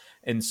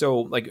 And so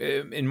like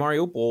in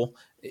Mariupol,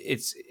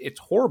 it's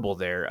horrible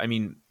there. I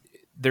mean,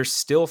 they're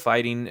still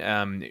fighting.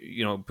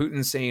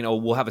 Putin's saying, "Oh,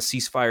 we'll have a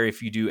ceasefire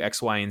if you do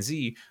X, Y, and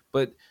Z."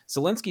 But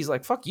Zelensky's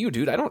like, "Fuck you,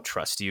 dude! I don't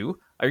trust you.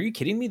 Are you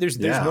kidding me? There's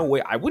no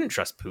way I wouldn't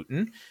trust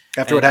Putin."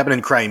 After what happened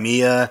in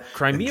Crimea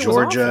and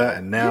Georgia,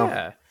 and now,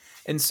 yeah.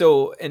 And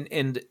so,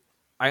 and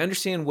I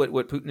understand what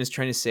Putin is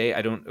trying to say.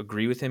 I don't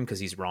agree with him because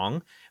he's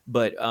wrong.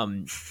 But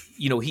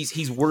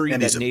he's worried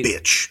and that he's a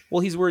bitch.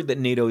 Well, he's worried that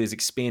NATO is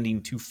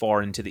expanding too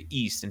far into the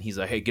east, and he's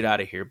like, "Hey, get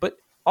out of here!" But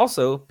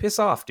also, piss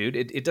off, dude.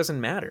 It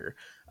doesn't matter.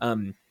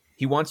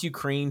 He wants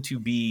Ukraine to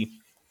be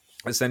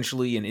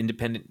essentially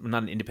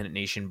not an independent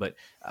nation, but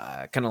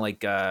kind of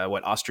like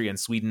what Austria and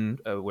Sweden,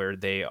 where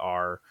they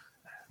are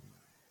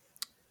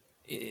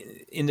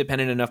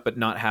independent enough, but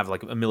not have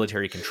like a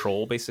military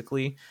control,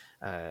 basically.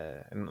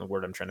 I don't know the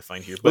word I'm trying to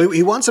find here. But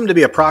he wants them to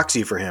be a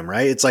proxy for him,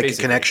 right? It's like a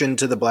connection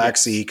to the Black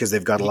Sea because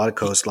they've got a lot of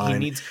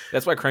coastline.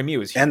 That's why Crimea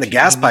was huge. And the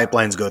gas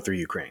pipelines go through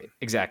Ukraine.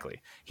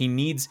 Exactly.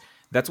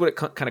 That's what it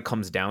kind of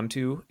comes down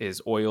to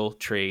is oil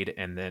trade,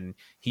 and then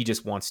he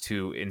just wants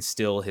to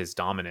instill his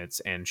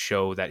dominance and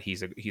show that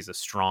he's a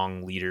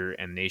strong leader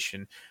and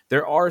nation.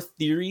 There are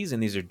theories,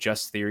 and these are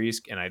just theories,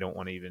 and I don't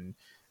want to even,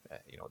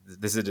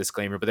 this is a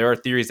disclaimer, but there are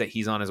theories that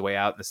he's on his way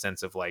out in the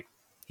sense of like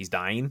he's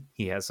dying,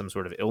 he has some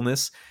sort of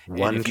illness.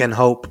 One can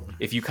hope.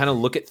 If you kind of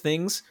look at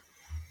things,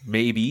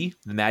 maybe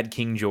the Mad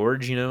King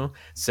George,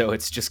 so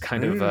it's just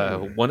kind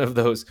of one of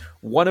those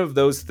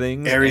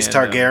things. Aerys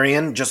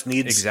Targaryen just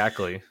needs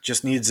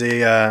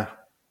a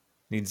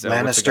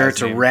Lannister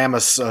to ram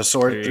a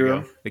sword through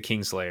him. The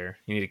Kingslayer.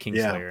 You need a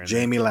Kingslayer.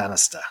 Jaime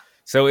Lannister.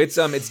 So it's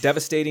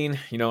devastating.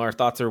 Our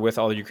thoughts are with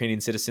all the Ukrainian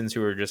citizens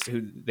who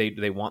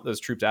they want those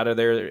troops out of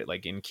there.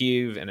 Like in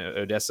Kyiv and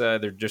Odessa,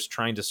 they're just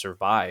trying to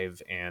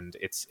survive, and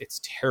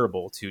it's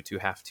terrible to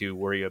have to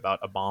worry about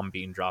a bomb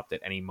being dropped at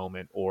any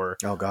moment, or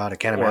oh god, I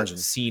can't imagine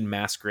seeing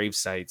mass grave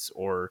sites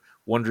or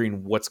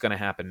wondering what's going to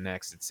happen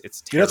next.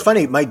 It's terrible. It's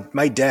funny.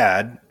 My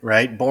dad,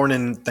 right, born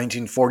in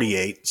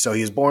 1948, so he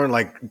was born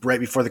like right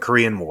before the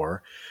Korean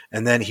War.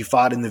 And then he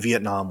fought in the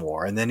Vietnam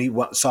War, and then he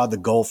saw the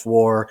Gulf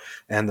War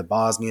and the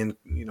Bosnian,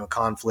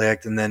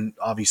 conflict, and then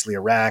obviously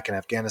Iraq and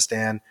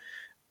Afghanistan.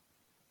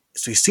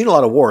 So he's seen a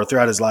lot of war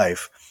throughout his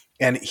life.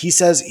 And he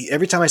says,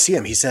 every time I see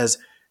him, he says,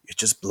 it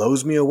just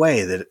blows me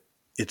away that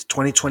it's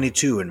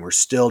 2022 and we're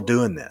still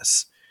doing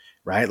this,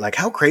 right? Like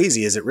how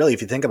crazy is it really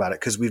if you think about it?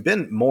 Because we've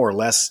been more or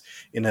less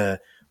in a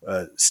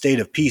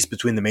state of peace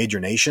between the major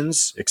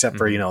nations, except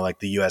for, like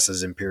the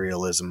US's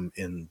imperialism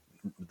in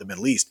the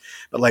Middle East,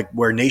 but like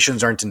where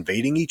nations aren't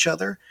invading each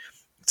other,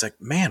 it's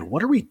like, man,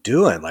 what are we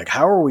doing? Like,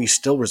 how are we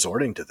still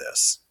resorting to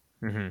this?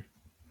 Mm-hmm.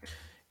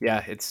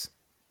 Yeah, it's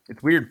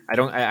weird. I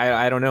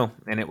don't know.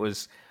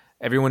 And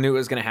everyone knew it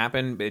was going to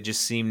happen, but it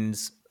just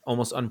seems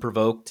almost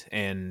unprovoked,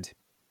 and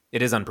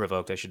it is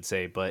unprovoked, I should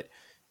say. But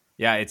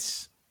yeah,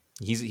 he's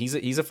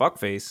a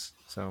fuckface.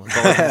 So that's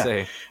all I can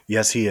say.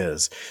 Yes, he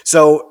is.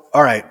 So,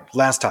 all right,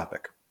 last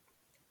topic.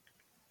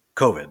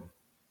 COVID.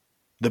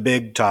 The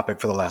big topic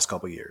for the last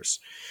couple of years.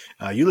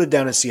 You live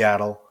down in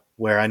Seattle,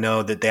 where I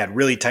know that they had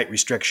really tight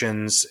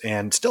restrictions,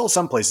 and still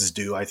some places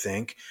do, I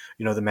think,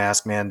 the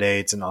mask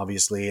mandates and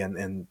obviously,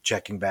 and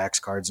checking vax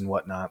cards and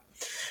whatnot.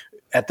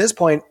 At this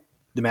point,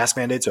 the mask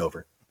mandate's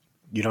over.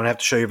 You don't have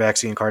to show your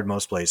vaccine card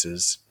most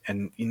places.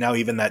 And now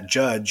even that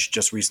judge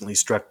just recently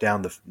struck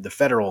down the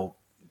federal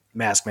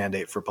mask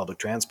mandate for public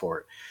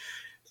transport.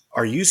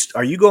 Are you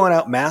going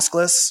out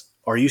maskless?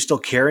 Are you still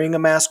carrying a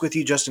mask with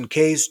you just in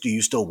case? Do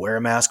you still wear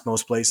a mask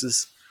most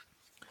places?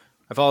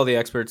 I follow the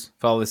experts,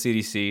 follow the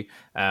CDC.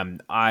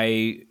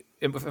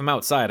 If I'm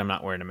outside, I'm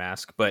not wearing a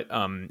mask. But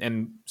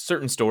in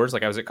certain stores,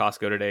 like I was at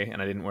Costco today and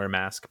I didn't wear a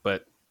mask.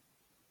 But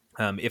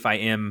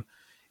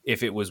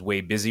if it was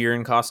way busier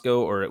in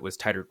Costco or it was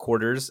tighter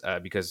quarters,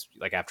 because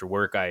like after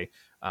work, in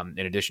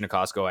addition to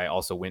Costco, I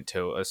also went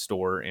to a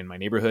store in my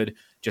neighborhood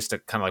just to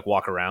kind of like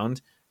walk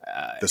around.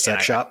 The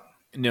sex shop?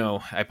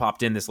 No, I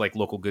popped in this like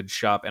local goods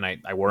shop and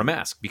I wore a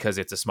mask because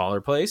it's a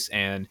smaller place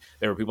and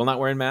there were people not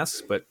wearing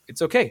masks, but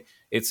it's okay.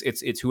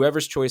 It's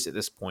whoever's choice at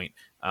this point.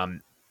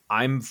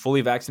 I'm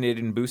fully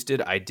vaccinated and boosted.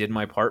 I did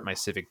my part, my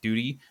civic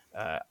duty.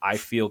 I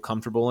feel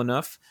comfortable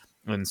enough.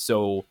 And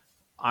so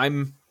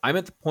I'm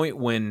at the point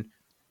when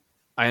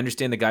I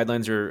understand the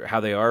guidelines are how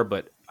they are,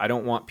 but I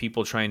don't want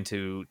people trying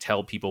to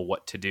tell people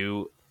what to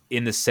do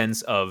in the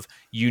sense of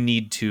you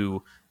need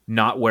to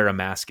not wear a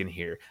mask in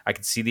here. I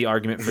can see the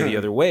argument for the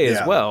other way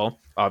as well,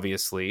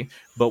 obviously.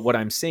 But what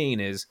I'm saying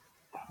is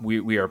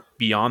we are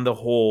beyond the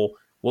whole,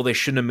 well, they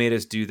shouldn't have made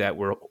us do that.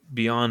 We're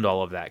beyond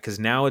all of that because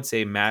now it's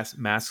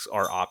masks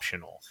are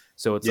optional.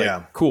 So it's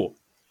like, cool.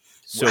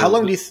 So how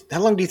long do you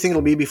think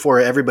it'll be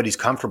before everybody's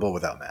comfortable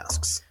without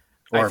masks?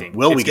 Or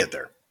will we get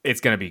there?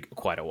 It's going to be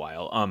quite a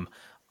while.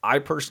 I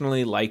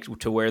personally like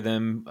to wear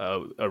them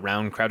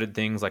around crowded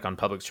things like on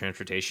public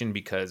transportation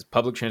because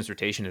public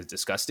transportation is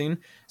disgusting,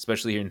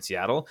 especially here in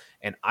Seattle.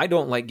 And I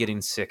don't like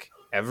getting sick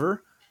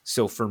ever.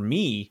 So for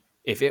me,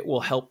 if it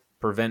will help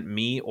prevent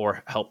me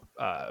or help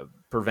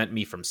prevent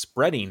me from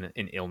spreading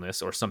an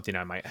illness or something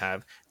I might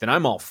have, then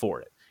I'm all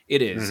for it.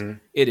 It is Mm-hmm.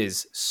 it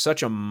is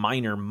such a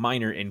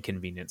minor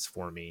inconvenience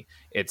for me.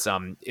 It's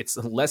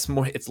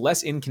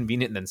less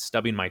inconvenient than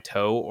stubbing my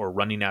toe or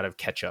running out of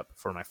ketchup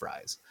for my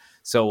fries.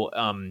 So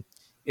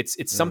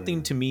it's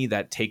something to me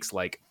that takes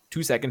like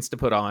 2 seconds to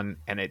put on,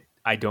 and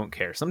I don't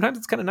care. Sometimes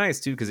it's kind of nice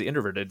too because the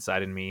introverted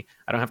side in me,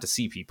 I don't have to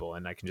see people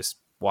and I can just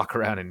walk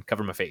around and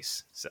cover my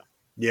face. So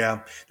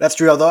Yeah, that's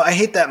true. Although I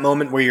hate that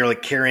moment where you're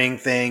like carrying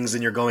things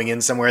and you're going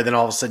in somewhere, then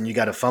all of a sudden you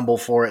got to fumble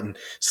for it and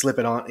slip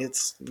it on.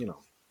 It's,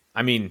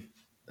 I mean,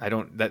 I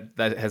don't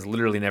that has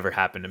literally never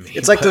happened to me.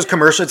 it's like those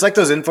commercials. It's like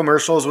those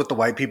infomercials with the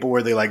white people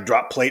where they like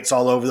drop plates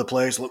all over the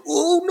place. Like,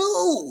 oh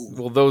no!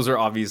 Well, those are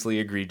obviously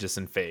egregious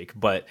and fake,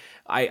 but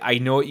I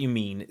know what you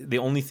mean. The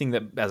only thing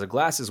that, as a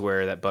glasses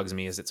wearer, that bugs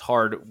me is it's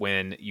hard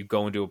when you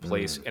go into a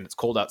place and it's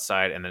cold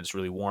outside and then it's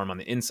really warm on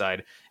the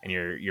inside and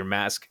your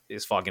mask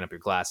is fogging up your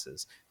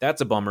glasses.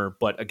 That's a bummer,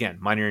 but again,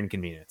 minor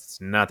inconvenience.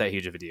 It's not that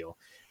huge of a deal.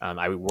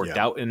 I worked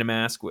out in a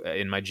mask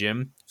in my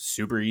gym,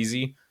 super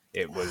easy.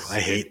 I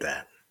hate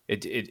that.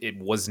 It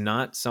was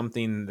not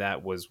something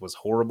that was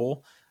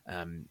horrible.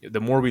 The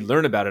more we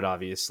learn about it,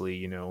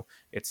 obviously,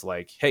 it's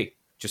like, hey,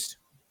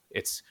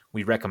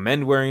 we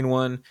recommend wearing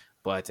one,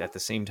 but at the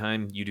same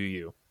time, you do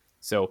you.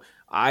 So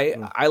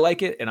I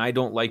like it, and I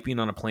don't like being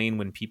on a plane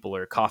when people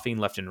are coughing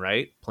left and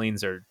right.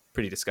 Planes are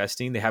pretty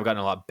disgusting. They have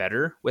gotten a lot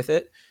better with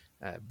it,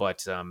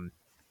 but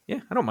yeah,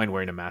 I don't mind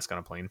wearing a mask on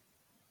a plane.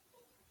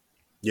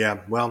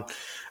 Yeah, well,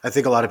 I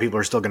think a lot of people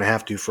are still going to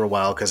have to for a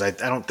while because I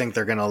don't think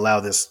they're going to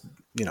allow this,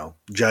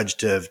 judge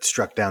to have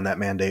struck down that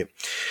mandate.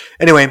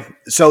 Anyway,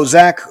 so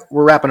Zach,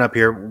 we're wrapping up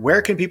here.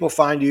 Where can people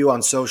find you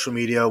on social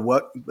media?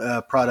 What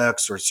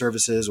products or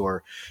services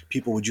or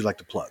people would you like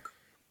to plug?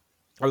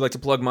 I would like to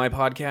plug my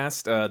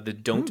podcast, the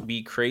Don't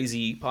Be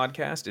Crazy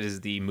podcast. It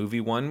is the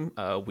movie one.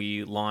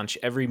 We launch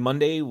every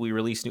Monday. We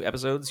release new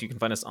episodes. You can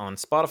find us on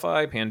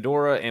Spotify,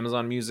 Pandora,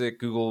 Amazon Music,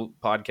 Google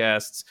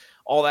Podcasts,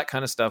 all that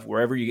kind of stuff,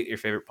 wherever you get your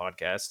favorite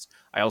podcasts.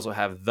 I also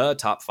have the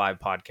Top 5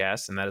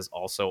 podcast, and that is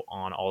also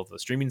on all of the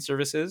streaming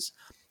services.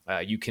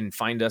 You can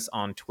find us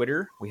on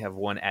Twitter. We have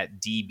one at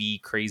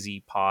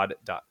dbcrazypod,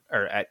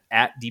 or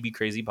at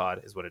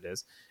dbcrazypod is what it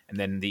is. And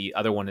then the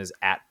other one is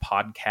at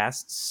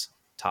podcasts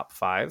Top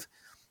 5.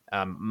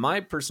 My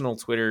personal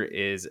Twitter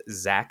is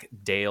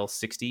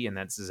ZachDale60, and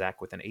that's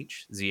Zach with an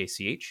H,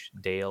 Z-A-C-H,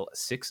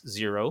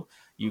 Dale60.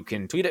 You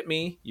can tweet at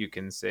me. You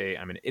can say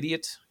I'm an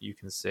idiot. You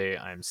can say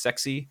I'm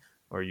sexy,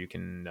 or you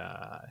can.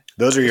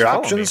 Those are your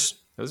options. Me.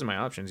 Those are my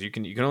options. You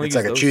can only. It's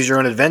use like a choose your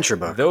own adventure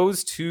book.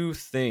 Those two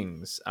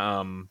things.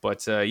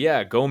 But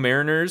yeah, go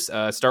Mariners.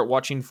 Start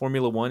watching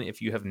Formula One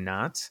if you have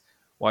not.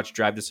 Watch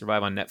Drive to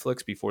Survive on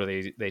Netflix before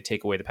they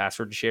take away the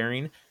password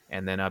sharing,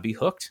 and then be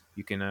hooked.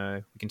 We can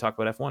talk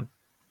about F1.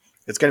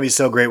 It's going to be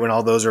so great when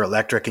all those are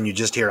electric and you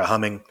just hear a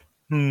humming.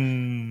 I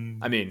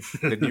mean,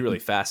 it'd be really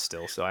fast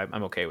still, so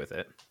I'm okay with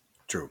it.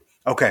 True.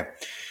 Okay.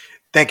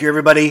 Thank you,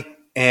 everybody.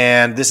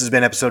 And this has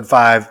been episode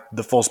 5,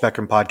 the Full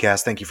Spectrum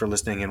Podcast. Thank you for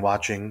listening and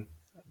watching.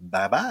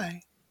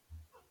 Bye-bye.